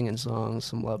 some singing songs,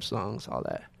 some love songs, all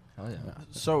that. Oh yeah.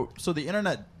 So the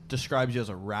internet describes you as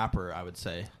a rapper, I would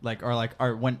say, that's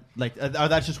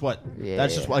just what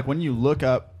just like when you look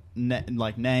up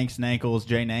like Nanks, Nankles,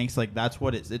 Jay Nanks, like that's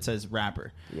what it says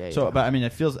rapper. So, but I mean,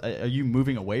 it feels. Are you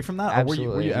moving away from that? Absolutely.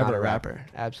 Or were you ever not a rapper?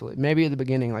 Absolutely. Maybe at the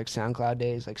beginning, like SoundCloud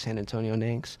days, like San Antonio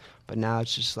Nanks. But now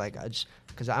it's just like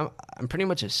because I'm pretty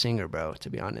much a singer, bro. To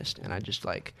be honest, and I just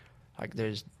like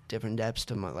there's different depths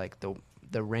to my like the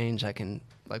the range I can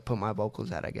like put my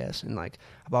vocals at, I guess. And like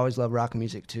I've always loved rock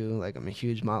music too. Like I'm a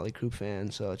huge Motley Crue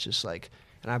fan, so it's just like,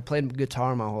 and I've played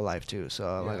guitar my whole life too.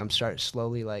 So like I'm starting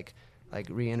slowly like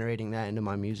reiterating that into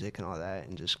my music and all that,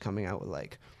 and just coming out with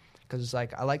like, because it's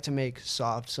like I like to make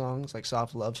soft songs, like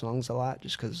soft love songs a lot,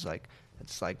 just because like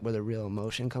it's like where the real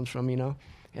emotion comes from, you know.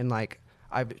 And like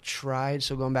I've tried,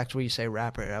 so going back to what you say,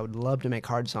 rapper, I would love to make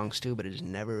hard songs too, but it just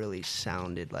never really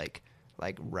sounded like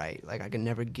right. Like I could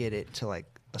never get it to like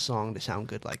a song to sound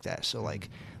good like that. So like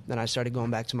then I started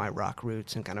going back to my rock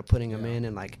roots and kind of putting them in,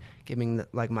 and like giving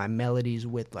like my melodies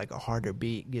with like a harder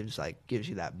beat gives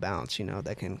you that bounce, you know,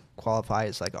 that can qualify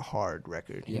as like a hard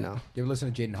record, you know. You ever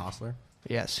listen to Jaden Hostler?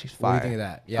 Yes, he's What do fire. you think of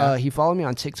that? Yeah. He followed me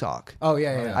on TikTok. Oh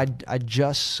yeah. I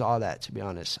just saw that, to be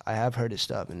honest. I have heard his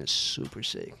stuff, and it's super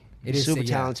sick. It He's is super sick,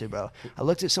 yeah. talented, bro. I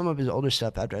looked at some of his older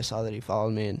stuff after I saw that he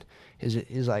followed me, and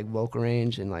his like vocal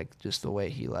range and like just the way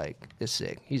he like is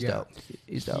sick. He's dope.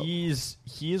 He's dope. He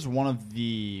is one of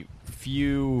the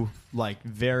few like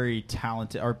very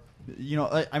talented, or you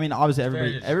know, I mean, obviously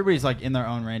everybody's like in their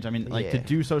own range. I mean, like to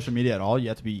do social media at all, you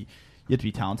have to be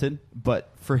talented. But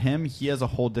for him, he has a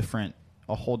whole different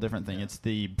thing. It's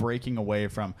the breaking away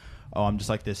from, oh, I'm just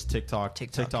like this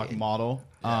TikTok model,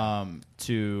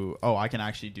 to, oh, I can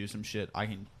actually do some shit. I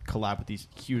can collab with these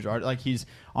huge artists. Like he's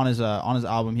on his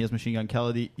album, he has Machine Gun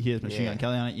Kelly. He has Machine Gun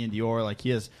Kelly on it. Ian Dior. Like he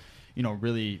has, you know,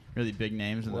 really really big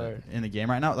names in the game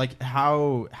right now. Like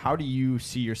how do you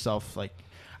see yourself? Like,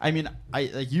 I mean,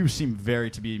 you seem very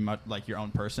to be much like your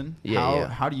own person.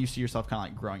 How do you see yourself kind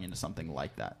of like growing into something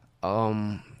like that?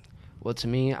 Well, to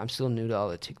me, I'm still new to all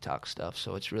the TikTok stuff,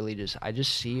 so it's really just I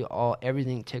just see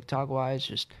everything TikTok wise,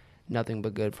 just nothing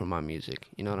but good for my music.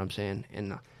 You know what I'm saying?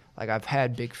 And like I've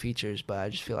had big features, but I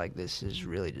just feel like this is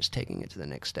really just taking it to the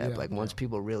next step. Once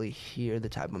people really hear the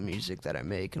type of music that I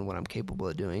make and what I'm capable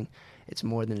of doing, it's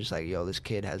more than just like, yo, this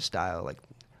kid has style, like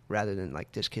rather than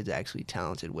like this kid's actually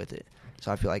talented with it.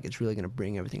 So I feel like it's really gonna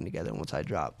bring everything together once I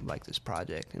drop like this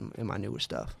project and my newer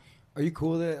stuff. Are you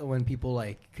cool with it when people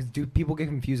like, because do people get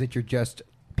confused that you're just,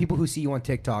 people who see you on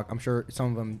TikTok, I'm sure some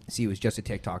of them see you as just a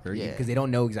TikToker because they don't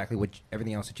know exactly what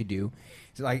everything else that you do.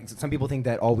 So like some people think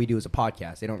that all we do is a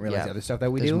podcast. They don't realize the other stuff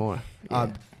that we There's do. more.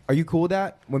 Yeah. Are you cool with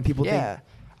that when people think?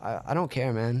 I don't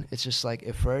care, man. It's just like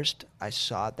at first I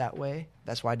saw it that way.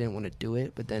 That's why I didn't want to do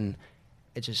it. But then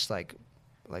it's just like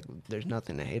there's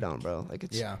nothing to hate on, bro. Like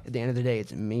it's at the end of the day,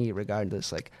 it's me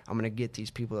regardless. Like I'm gonna get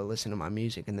these people to listen to my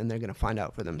music, and then they're gonna find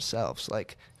out for themselves.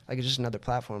 Like it's just another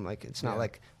platform. Like it's not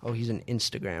like, oh, he's an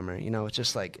Instagrammer. You know, it's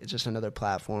just another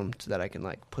platform so that I can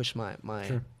like push my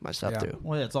stuff through.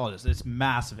 Well, yeah, it's all just it's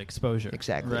massive exposure.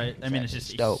 Exactly. Right. Exactly. I mean, it's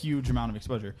just dope. a huge amount of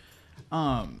exposure.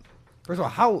 First of all,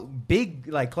 how big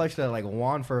like clutch that like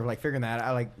Juan for like figuring that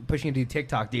out, like pushing him to do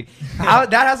TikTok, dude. How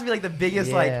that has to be like the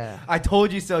biggest like I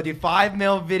told you so, dude. 5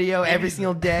 mil video every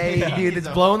single day, dude. It's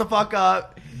blowing the fuck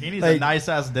up. He needs a nice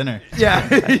ass dinner. Yeah,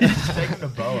 Take him to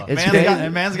Boa.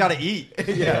 Man's got to eat.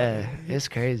 Yeah, it's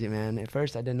crazy, man. At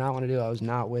first, I did not want to do it. I was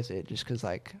not with it just because,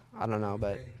 like, I don't know,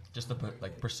 but Just the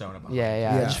like persona behind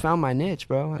yeah. I just found my niche,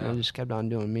 bro, and I just kept on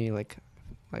doing me. Like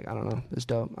I don't know, it's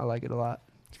dope. I like it a lot.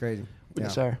 it's crazy.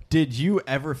 Yes, sir. Did you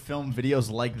ever film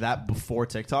videos like that before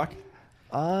TikTok?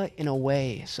 In a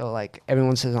way. So like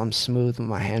everyone says I'm smooth with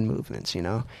my hand movements, you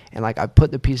know, and like I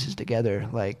put the pieces together.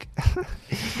 Like,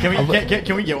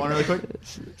 Can we get one really quick?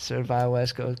 Certified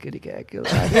West Coast kitty cat killer.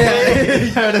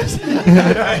 That's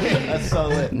so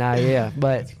lit. Nah, yeah,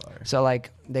 but so like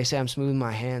they say I'm smooth with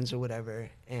my hands or whatever,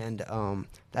 and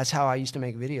that's how I used to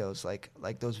make videos. Like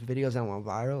those videos that went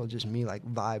viral, just me like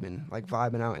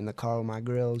vibing out in the car with my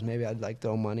grills. Maybe I'd like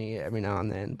throw money every now and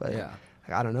then, but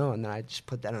I don't know. And then I just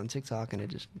put that on TikTok, and it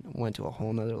just went to a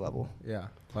whole nother level. Yeah.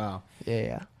 Wow.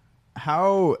 Yeah.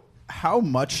 How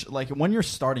much, like, when you're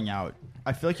starting out,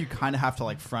 I feel like you kind of have to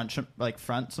like front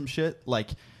some shit. Like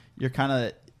you're kind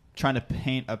of trying to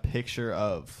paint a picture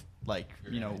of like,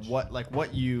 you know,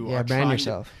 what you are brand trying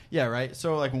yourself. Right.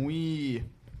 So like there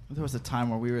was a time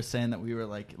where we were saying that we were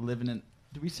like living in.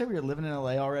 Did we say we were living in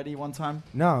LA already one time?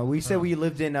 No, we said we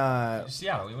lived in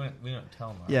Seattle. We didn't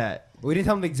tell him. Yeah. We didn't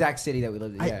tell them the exact city that we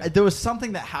lived in. Yeah. There was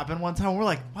something that happened one time. We're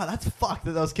like, wow, that's fucked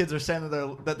that those kids are saying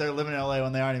that they're living in LA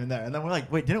when they aren't even there. And then we're like,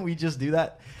 wait, didn't we just do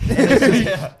that?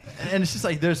 And it's just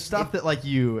like there's stuff that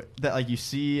you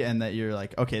see and that you're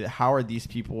like, okay, how are these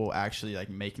people actually like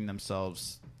making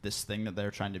themselves this thing that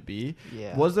they're trying to be?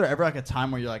 Yeah. Was there ever like a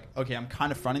time where you're like, okay, I'm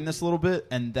kind of fronting this a little bit,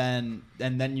 and then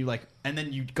you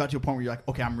got to a point where you're like,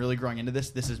 okay, I'm really growing into this.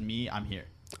 This is me. I'm here.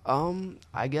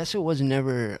 I guess it was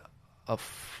never a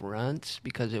front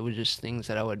because it was just things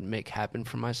that I would make happen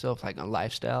for myself, like a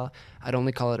lifestyle. I'd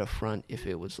only call it a front if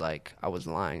it was like I was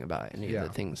lying about any of the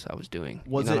things I was doing.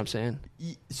 Was you know it- what I'm saying?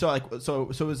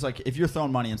 So it's like if you're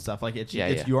throwing money and stuff, like it's Yeah,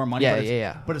 it's yeah. your money, Yeah, but it's,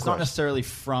 yeah, but of it's not course. necessarily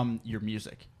from your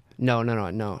music. No.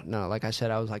 Like I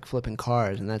said, I was like flipping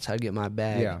cars, and that's how I get my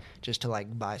bag, Yeah. just to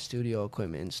like buy studio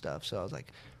equipment and stuff. So I was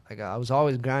like I was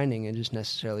always grinding, and just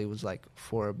necessarily was like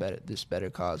for this better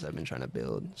cause I've been trying to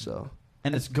build. So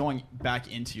And it's going back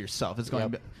into yourself. It's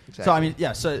going. Yep, So exactly. I mean,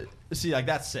 yeah. So see, like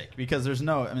that's sick because there's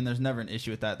never an issue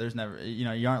with that. There's never,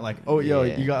 you aren't like, oh, yo,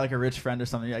 Yeah. you got like a rich friend or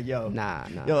something. You're like, yo, nah.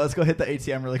 yo, let's go hit the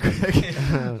ATM really quick.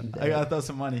 I gotta throw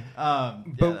some money.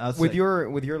 But that's with sick.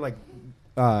 your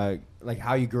like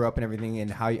how you grew up and everything, and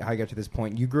how you got to this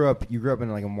point, you grew up in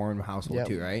like a Mormon household Yep.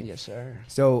 too, right? Yes, sir.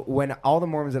 So when all the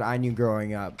Mormons that I knew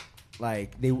growing up,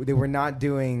 like they were not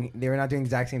doing the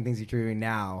exact same things that you're doing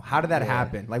now. How did that Yeah.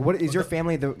 happen? Like, what is your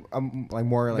family like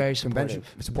more like Very convention-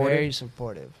 supportive. Very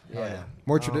supportive. Oh, Yeah. yeah.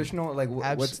 more traditional? Like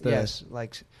what's the yes,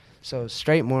 like so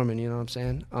straight Mormon, you know what I'm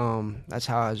saying? That's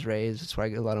how I was raised. That's where I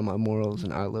get a lot of my morals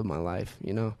and how I live my life,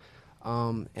 you know.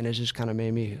 And it's just kind of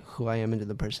made me who I am into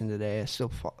the person today. I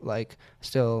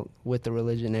still with the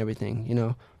religion and everything, you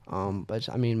know. But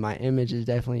I mean, my image is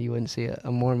definitely, you wouldn't see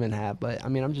a Mormon hat, but I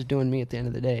mean, I'm just doing me at the end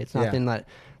of the day. It's nothing like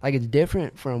it's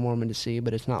different for a Mormon to see,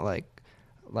 but it's not like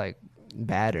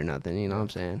bad or nothing, you know what I'm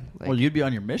saying? Like, well, you'd be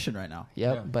on your mission right now.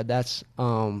 Yep, Yeah. but that's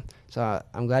so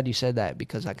I'm glad you said that,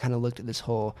 because I kind of looked at this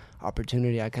whole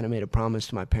opportunity. I kind of made a promise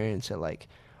to my parents that, like,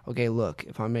 okay, look,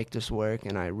 if I make this work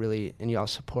and y'all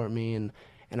support me and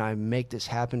I make this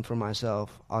happen for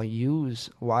myself,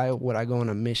 why would I go on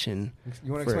a mission?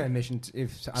 You want to for- explain a mission?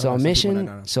 If I don't So know, a some people mission, might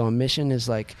not know. so a mission is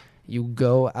like you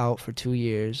go out for 2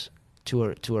 years to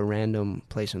a random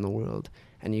place in the world,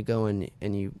 and you go and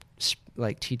you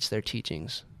like teach their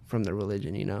teachings from the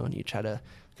religion, you know, and you try to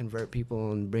convert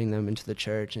people and bring them into the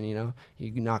church, and you know,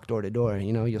 you knock door to door,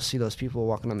 you know, you'll see those people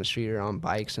walking on the street or on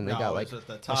bikes, and they got like with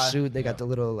the a tie. suit, they got the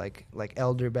little like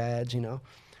elder badge, you know.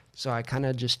 So I kind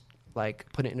of just like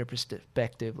put it into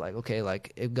perspective, like, okay,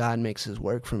 like if God makes this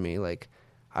work for me, like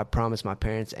I promised my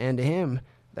parents and to him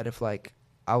that if like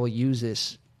I will use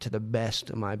this to the best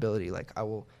of my ability, like I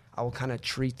will kind of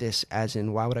treat this as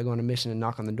in, why would I go on a mission and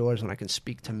knock on the doors when I can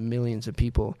speak to millions of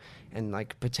people and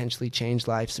like potentially change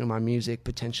lives through my music,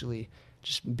 potentially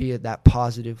just be that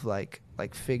positive like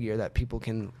figure that people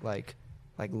can like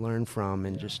learn from,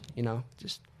 and just, you know,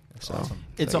 just so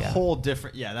It's so, a yeah. whole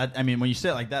different. Yeah, that I mean, when you say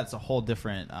it like that, it's a whole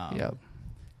different. Yep.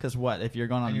 Because what if you're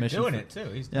going on And a you're mission? doing for- it too.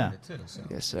 He's Yeah. doing it too. So.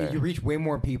 Yes, sir. You reach way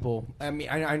more people. I mean,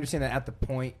 I understand that at the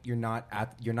point you're not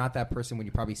that person when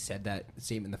you probably said that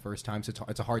statement the first time. So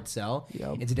it's a hard sell.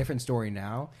 Yep. It's a different story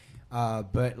now.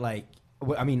 But like,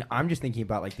 I mean, I'm just thinking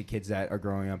about like the kids that are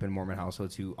growing up in Mormon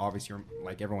households who obviously are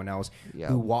like everyone else, Yep.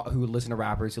 who listen to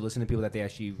rappers, who listen to people that they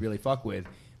actually really fuck with,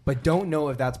 but don't know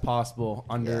if that's possible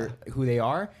under who they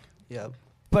are. Yep.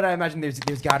 But I imagine there's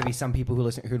got to be some people who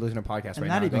listen to podcasts And right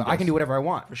that now. even Go, I can goes- do whatever I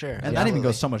want. For sure. And Yeah. that even Absolutely.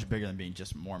 goes so much bigger than being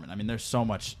just Mormon. I mean, there's so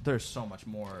much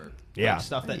more Yeah. like,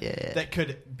 stuff that Yeah. that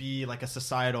could be like a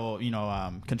societal,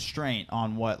 constraint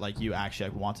on what like you actually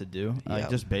want to do. Like Yep.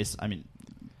 just based, I mean,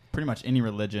 pretty much any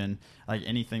religion, like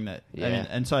anything that. I Yeah. mean,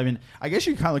 and so I mean, I guess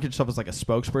you kind of look at yourself as like a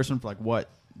spokesperson for like what,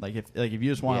 like if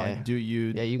you just want to Yeah. like do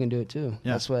you. Yeah, you can do it too.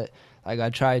 Yeah. That's what, like, I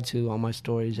try to on my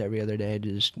stories every other day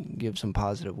to just give some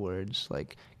positive words,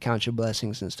 like count your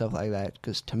blessings and stuff like that,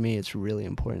 because to me it's really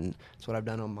important. It's what I've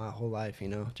done on my whole life, you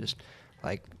know, just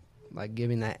like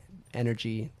giving that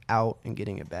energy out and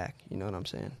getting it back. You know what I'm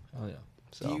saying? Oh yeah.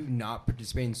 So Do you not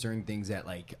participate in certain things that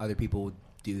like other people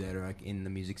do that are like in the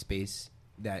music space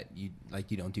that you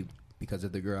don't do because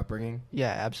of your upbringing? yeah,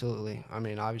 absolutely. I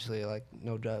mean, obviously, like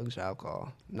no drugs or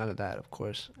alcohol, none of that, of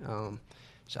course.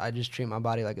 So I just treat my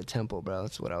body like a temple, bro.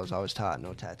 That's what I was always taught.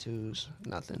 No tattoos,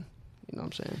 nothing. You know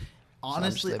what I'm saying?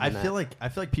 Honestly, So I'm I just feel living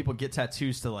like people get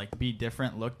tattoos to like be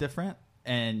different, look different,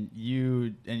 and you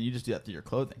just do that through your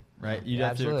clothing, right? You do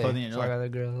that through your absolutely. clothing, and It's you're like like, other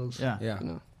girls. yeah, Yeah. You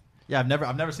know. yeah. I've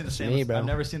never seen the It's me, stainless. bro. I've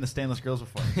never seen the stainless girls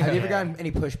before. Have you ever gotten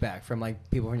any pushback from like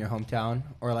people from your hometown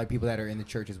or like people that are in the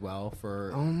church as well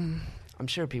for I'm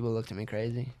sure people looked at me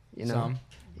crazy. You know. some?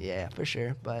 Yeah, for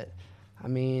sure. But I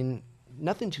mean,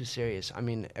 nothing too serious. I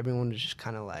mean, everyone was just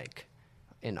kind of like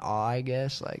in awe, I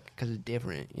guess, like because it's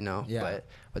different, you know. Yeah.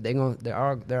 But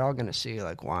they're all gonna see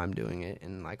like why I'm doing it,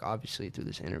 and like obviously through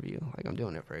this interview, like I'm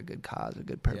doing it for a good cause, a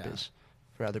good purpose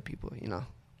for other people, you know.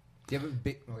 Do you have a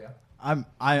big? Oh yeah. I'm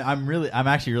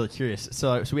actually really curious.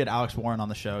 So we had Alex Warren on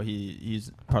the show.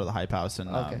 He's part of the Hype House, and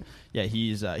Okay. yeah,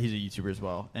 he's a YouTuber as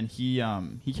well. And he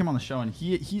came on the show, and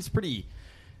he's pretty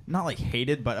not like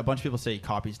hated, but a bunch of people say he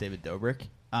copies David Dobrik,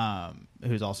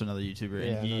 who's also another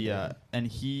YouTuber, and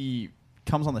he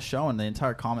comes on the show and the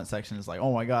entire comment section is like,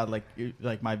 oh my god,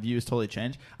 like my views totally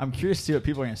changed. I'm curious to see what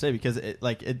people are gonna say because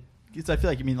I feel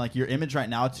like your image right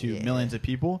now to millions of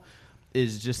people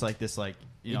is just like this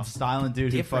styling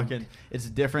dude different. who fucking it's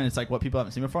different. It's like what people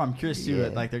haven't seen before. I'm curious to see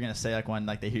what they're gonna say when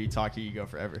they hear you talk, here you go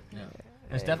forever. Yeah.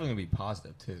 It's definitely gonna be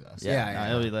positive too, though. So. Yeah.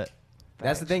 It'll be lit.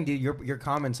 That's the thing, dude. Your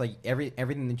comments, like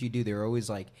everything that you do, they're always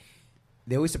like,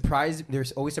 they're always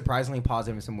surprisingly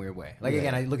positive in some weird way. Like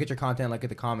again, I look at your content, look at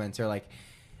the comments, they're like,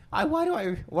 why do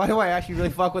I actually really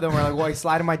fuck with them? Or like, why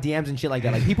slide in my DMs and shit like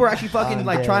that? Like people are actually fucking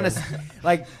trying to,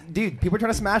 like, dude, people are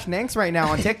trying to smash Nanks right now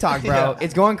on TikTok, bro.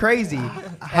 It's going crazy.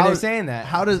 And they're saying that.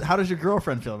 How does your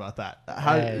girlfriend feel about that?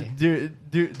 Do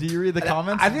you read the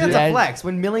comments? I think that's a flex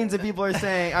when millions of people are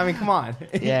saying. I mean, come on.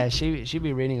 Yeah, she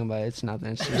be reading them, but it's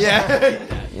nothing. It's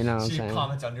just, you know what I'm She saying?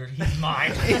 comments under, he's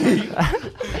mine.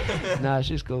 Nah,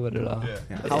 she's cool with it all.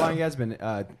 Yeah. How long you guys been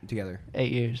together?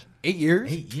 8 years. 8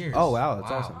 years? 8 years. Oh wow,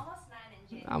 that's awesome.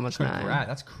 Almost 9. Congrats,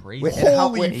 that's crazy. Wait, how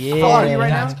old are you right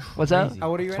now? What's up? How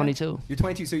old are you right 22. now? You're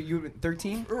 22, so you're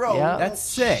 13? Bro, Yeah. That's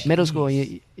sick. Middle school.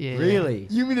 Yeah. Really?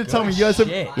 You mean to tell me you guys have?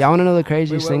 Shit. Y'all want to know the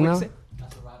craziest thing, though?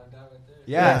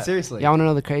 Yeah, seriously. Y'all want to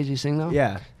know the craziest thing, though?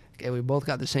 Yeah. Okay, we both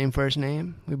got the same first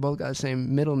name. We both got the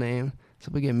same middle name. So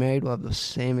if we get married, we'll have the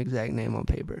same exact name on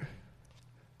paper.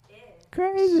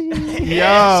 Crazy.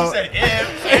 Yo.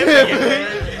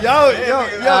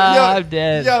 I'm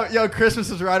dead. Yo, Christmas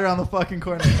is right around the fucking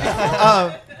corner.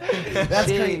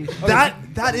 That's crazy.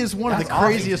 That is one of the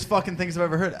craziest fucking things I've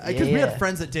ever heard. Because we had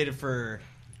friends that dated for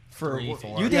 3,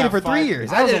 4. You dated for 3 years.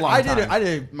 That was a long time. I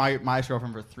did my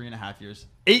ex-girlfriend for 3.5 years.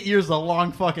 8 years is a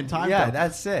long fucking time. Yeah, though.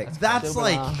 that's sick. That's Super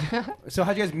like long. So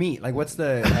how'd you guys meet? Like, what's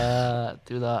the...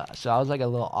 So I was like a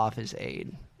little office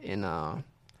aide in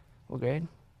what grade?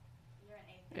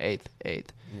 Eighth.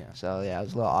 Yeah. So yeah, I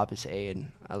was a little office aide.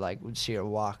 I would see her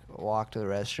walk to the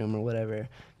restroom or whatever.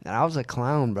 And I was a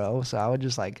clown, bro. So I would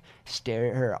just stare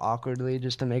at her awkwardly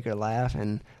just to make her laugh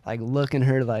and look in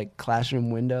her classroom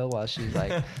window while she's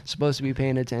supposed to be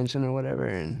paying attention or whatever.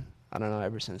 And I don't know,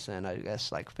 ever since then, I guess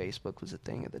Facebook was a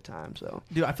thing at the time. So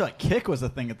dude, I feel like Kick was a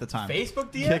thing at the time.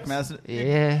 Facebook DMs? Kick message.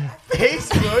 yeah,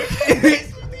 Facebook?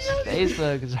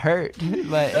 Facebook is hurt.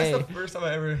 But That's hey, the first time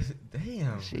I ever...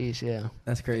 Damn. sheesh, yeah.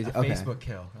 That's crazy. A Okay. Facebook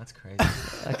kill. That's crazy.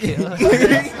 Okay.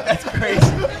 That's crazy.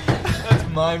 That's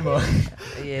mind-blowing.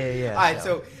 yeah. All right,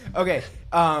 so okay,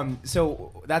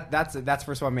 so that's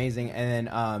first of all amazing, and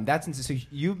then so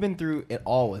you've been through it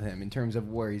all with him in terms of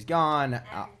where he's gone,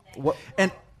 what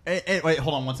And wait,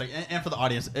 hold on one second. And for the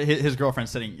audience, his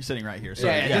girlfriend's sitting right here. So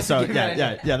Yeah, just so keep it-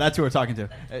 yeah, that's who we're talking to.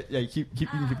 Yeah, you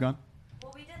can keep going.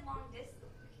 Well, we did long distance.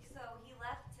 So he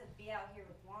left to be out here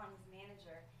with Juan, his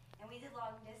manager, and we did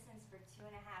long distance for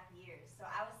 2.5 years. So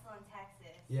I was still in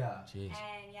Texas. Yeah. Jeez.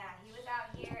 And yeah, he was out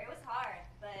here. It was hard,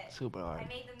 but Super hard. I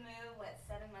made the move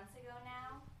 7 months ago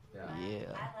now. Yeah. But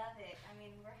Yeah. I love it. I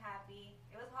mean, we're happy.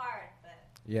 It was hard, but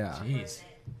Yeah. Jeez. worth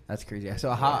it. That's crazy. So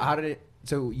how did it?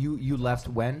 So you left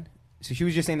when? So she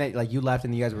was just saying that you left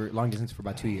and you guys were long distance for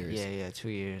about 2 years. Yeah, 2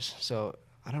 years. So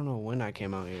I don't know when I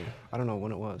came out here. I don't know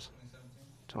when it was.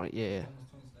 2018.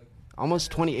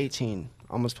 Almost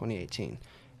 2018.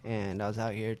 And I was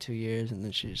out here 2 years, and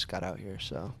then she just got out here.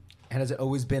 So And has it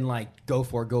always been go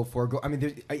for it? I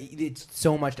mean, it's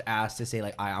so much to ask to say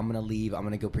I'm gonna leave. I'm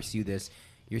gonna go pursue this.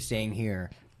 You're staying here.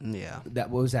 yeah.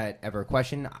 Was that ever a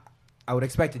question? I would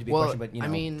expect it to be a question, but you know. I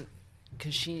mean,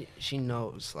 because she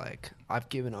knows, I've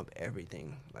given up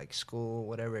everything, school,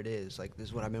 whatever it is. This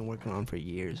is what I've been working on for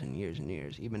years and years and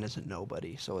years, even as a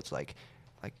nobody. So it's like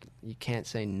you can't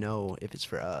say no if it's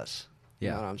for us. You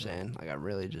Yeah. know what I'm saying? I'm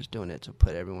really just doing it to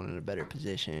put everyone in a better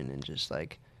position and just,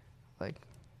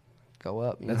 go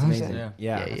up. You That's know what I'm amazing. saying?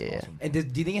 Yeah. Yeah. awesome. And do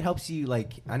you think it helps you?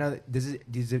 I know. Does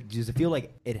it feel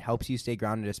like it helps you stay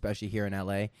grounded, especially here in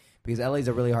LA? Because LA is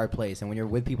a really hard place, and when you're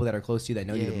with people that are close to you that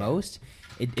know you the Yeah. most,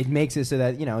 it makes it so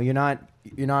that you're not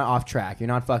off track, you're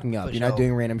not fucking up, For you're not sure.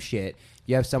 doing random shit.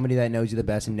 You have somebody that knows you the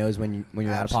best and knows when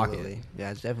you're out of pocket. Absolutely.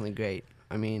 Yeah, it's definitely great.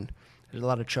 I mean, there's a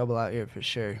lot of trouble out here for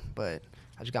sure, but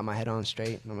I just got my head on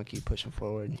straight, and I'm gonna keep pushing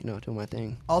forward. Doing my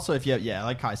thing. Also, if you have,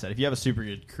 like Kai said, if you have a super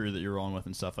good crew that you're rolling with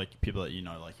and stuff, people that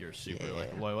you're super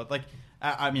loyal with.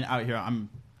 I mean, out here,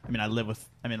 I live with.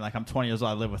 I'm 20 years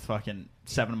old. I live with fucking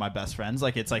 7 of my best friends.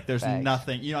 There's Facts.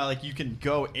 nothing. You can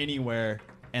go anywhere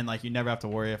and you never have to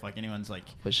worry if anyone's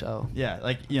For sure.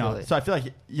 Yeah, Really. so I feel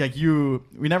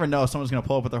we never know if someone's gonna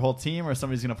pull up with their whole team or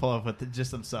somebody's gonna pull up with just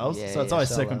themselves. Yeah, so it's always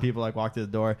sick solo. when people walk through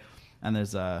the door, and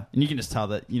there's and you can just tell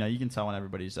that you can tell when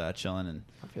everybody's chilling and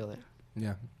I feel it.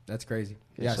 Yeah, that's crazy.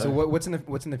 Yes, So sir. what's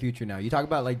in the future now? You talk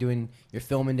about like doing your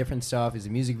filming different stuff. Is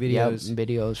it music Yep, videos?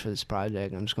 videos for this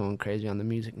project. I'm just going crazy on the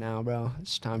music now, bro.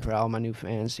 It's time for all my new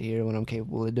fans to hear what I'm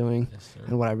capable of doing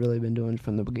and what I've really been doing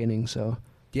from the beginning. So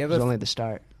Do you have it's a only the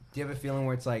start. Do you have a feeling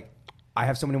where it's like, I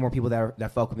have so many more people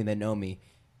that fuck with me that know me.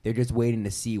 They're just waiting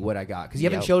to see what I got because you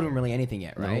haven't Yep. showed them really anything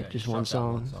yet, right? Nope, just one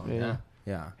song. Yeah.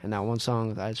 Yeah. And that one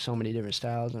song, I have so many different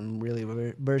styles. I'm really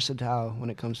versatile when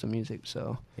it comes to music.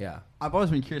 So Yeah. I've always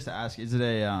been curious to ask: is it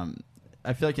a?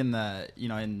 I feel like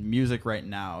in music right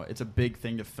now, it's a big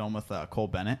thing to film with Cole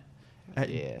Bennett.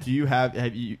 Yeah. Do you have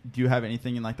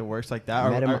anything in like the works like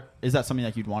that, Met him- or is that something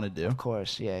like you'd want to do? of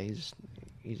course, yeah, he's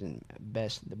in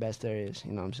the best there is.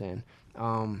 You know what I'm saying?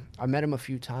 I met him a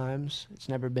few times. It's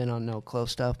never been on no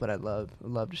close stuff, but I'd love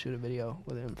to shoot a video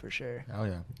with him for sure. Oh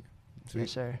yeah. Sweet.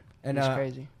 Yes, sir. And it's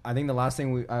crazy. I think the last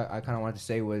thing I kind of wanted to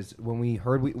say was when we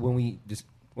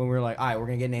were like, all right, we're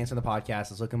gonna get Nance on the podcast.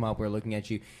 Let's look him up. We're looking at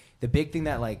you. The big thing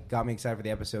that like got me excited for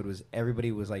the episode was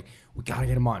everybody was like, we gotta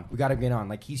get him on. We gotta get on.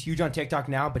 Like he's huge on TikTok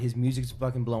now, but his music's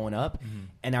fucking blowing up. Mm-hmm.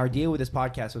 And our idea with this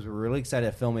podcast was we're really excited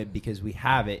to film it because we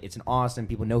have it. It's an awesome.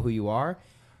 People know who you are.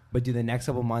 But do the next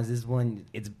couple months, this is when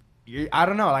I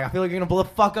don't know. Like I feel like you're gonna blow the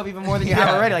fuck up even more than you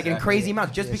have already. Like in crazy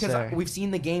amounts. Just Yes, because sir. we've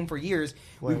seen the game for years.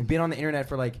 We've Word. been on the internet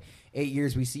for like 8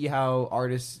 years. We see how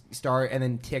artists start and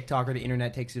then TikTok or the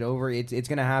internet takes it over. It's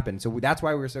gonna happen. So that's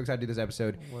why we're so excited to do this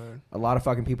episode. Word. A lot of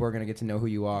fucking people are gonna get to know who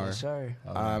you are. Yes, sir.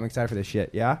 I'm excited for this shit.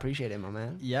 Yeah. Appreciate it, my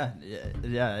man. Yeah.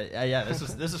 This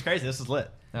is crazy. This is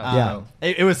lit. Yeah.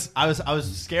 It was. I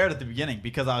was scared at the beginning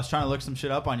because I was trying to look some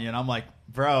shit up on you, and I'm like,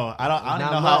 bro, I don't Not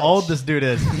even know much. how old this dude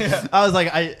is. I was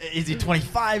like, is he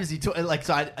 25? Is he like?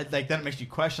 So I like then it makes you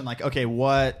question like, okay,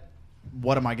 what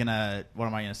am I gonna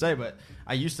say? But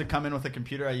I used to come in with a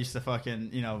computer. I used to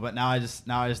fucking but now I just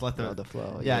let Know the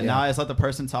flow. yeah. Now I just let the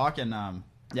person talk, and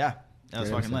yeah, that was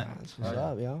fucking lit. That's what's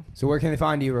up, yo. So where can they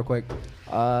find you, real quick?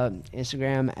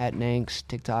 Instagram at Nanks,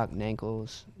 TikTok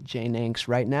Nankles, J Nanks.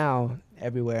 Right now,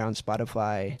 everywhere on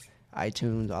Spotify,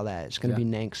 iTunes, all that. It's gonna be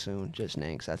Nanks soon. Just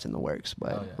Nanks. That's in the works.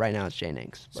 But right now it's J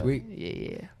Nanks. But Sweet.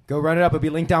 Yeah. Go run it up. It'll be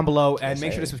linked down below. And Yes,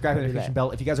 make sure to sir. subscribe to the Do notification that.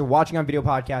 bell. If you guys are watching on video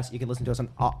podcast, you can listen to us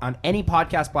on any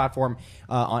podcast platform,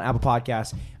 on Apple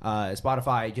Podcasts,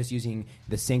 Spotify, just using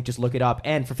the sync. Just look it up.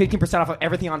 And for 15% off of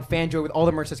everything on Fanjoy with all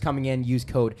the merch that's coming in, use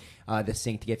code the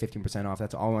sync to get 15% off.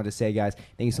 That's all I wanted to say, guys.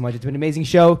 Thank you so much. It's been an amazing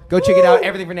show. Go check it out.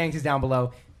 Everything for Nanks is down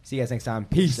below. See you guys next time.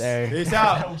 Peace. Sir. Peace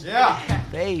out. Yeah.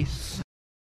 Peace.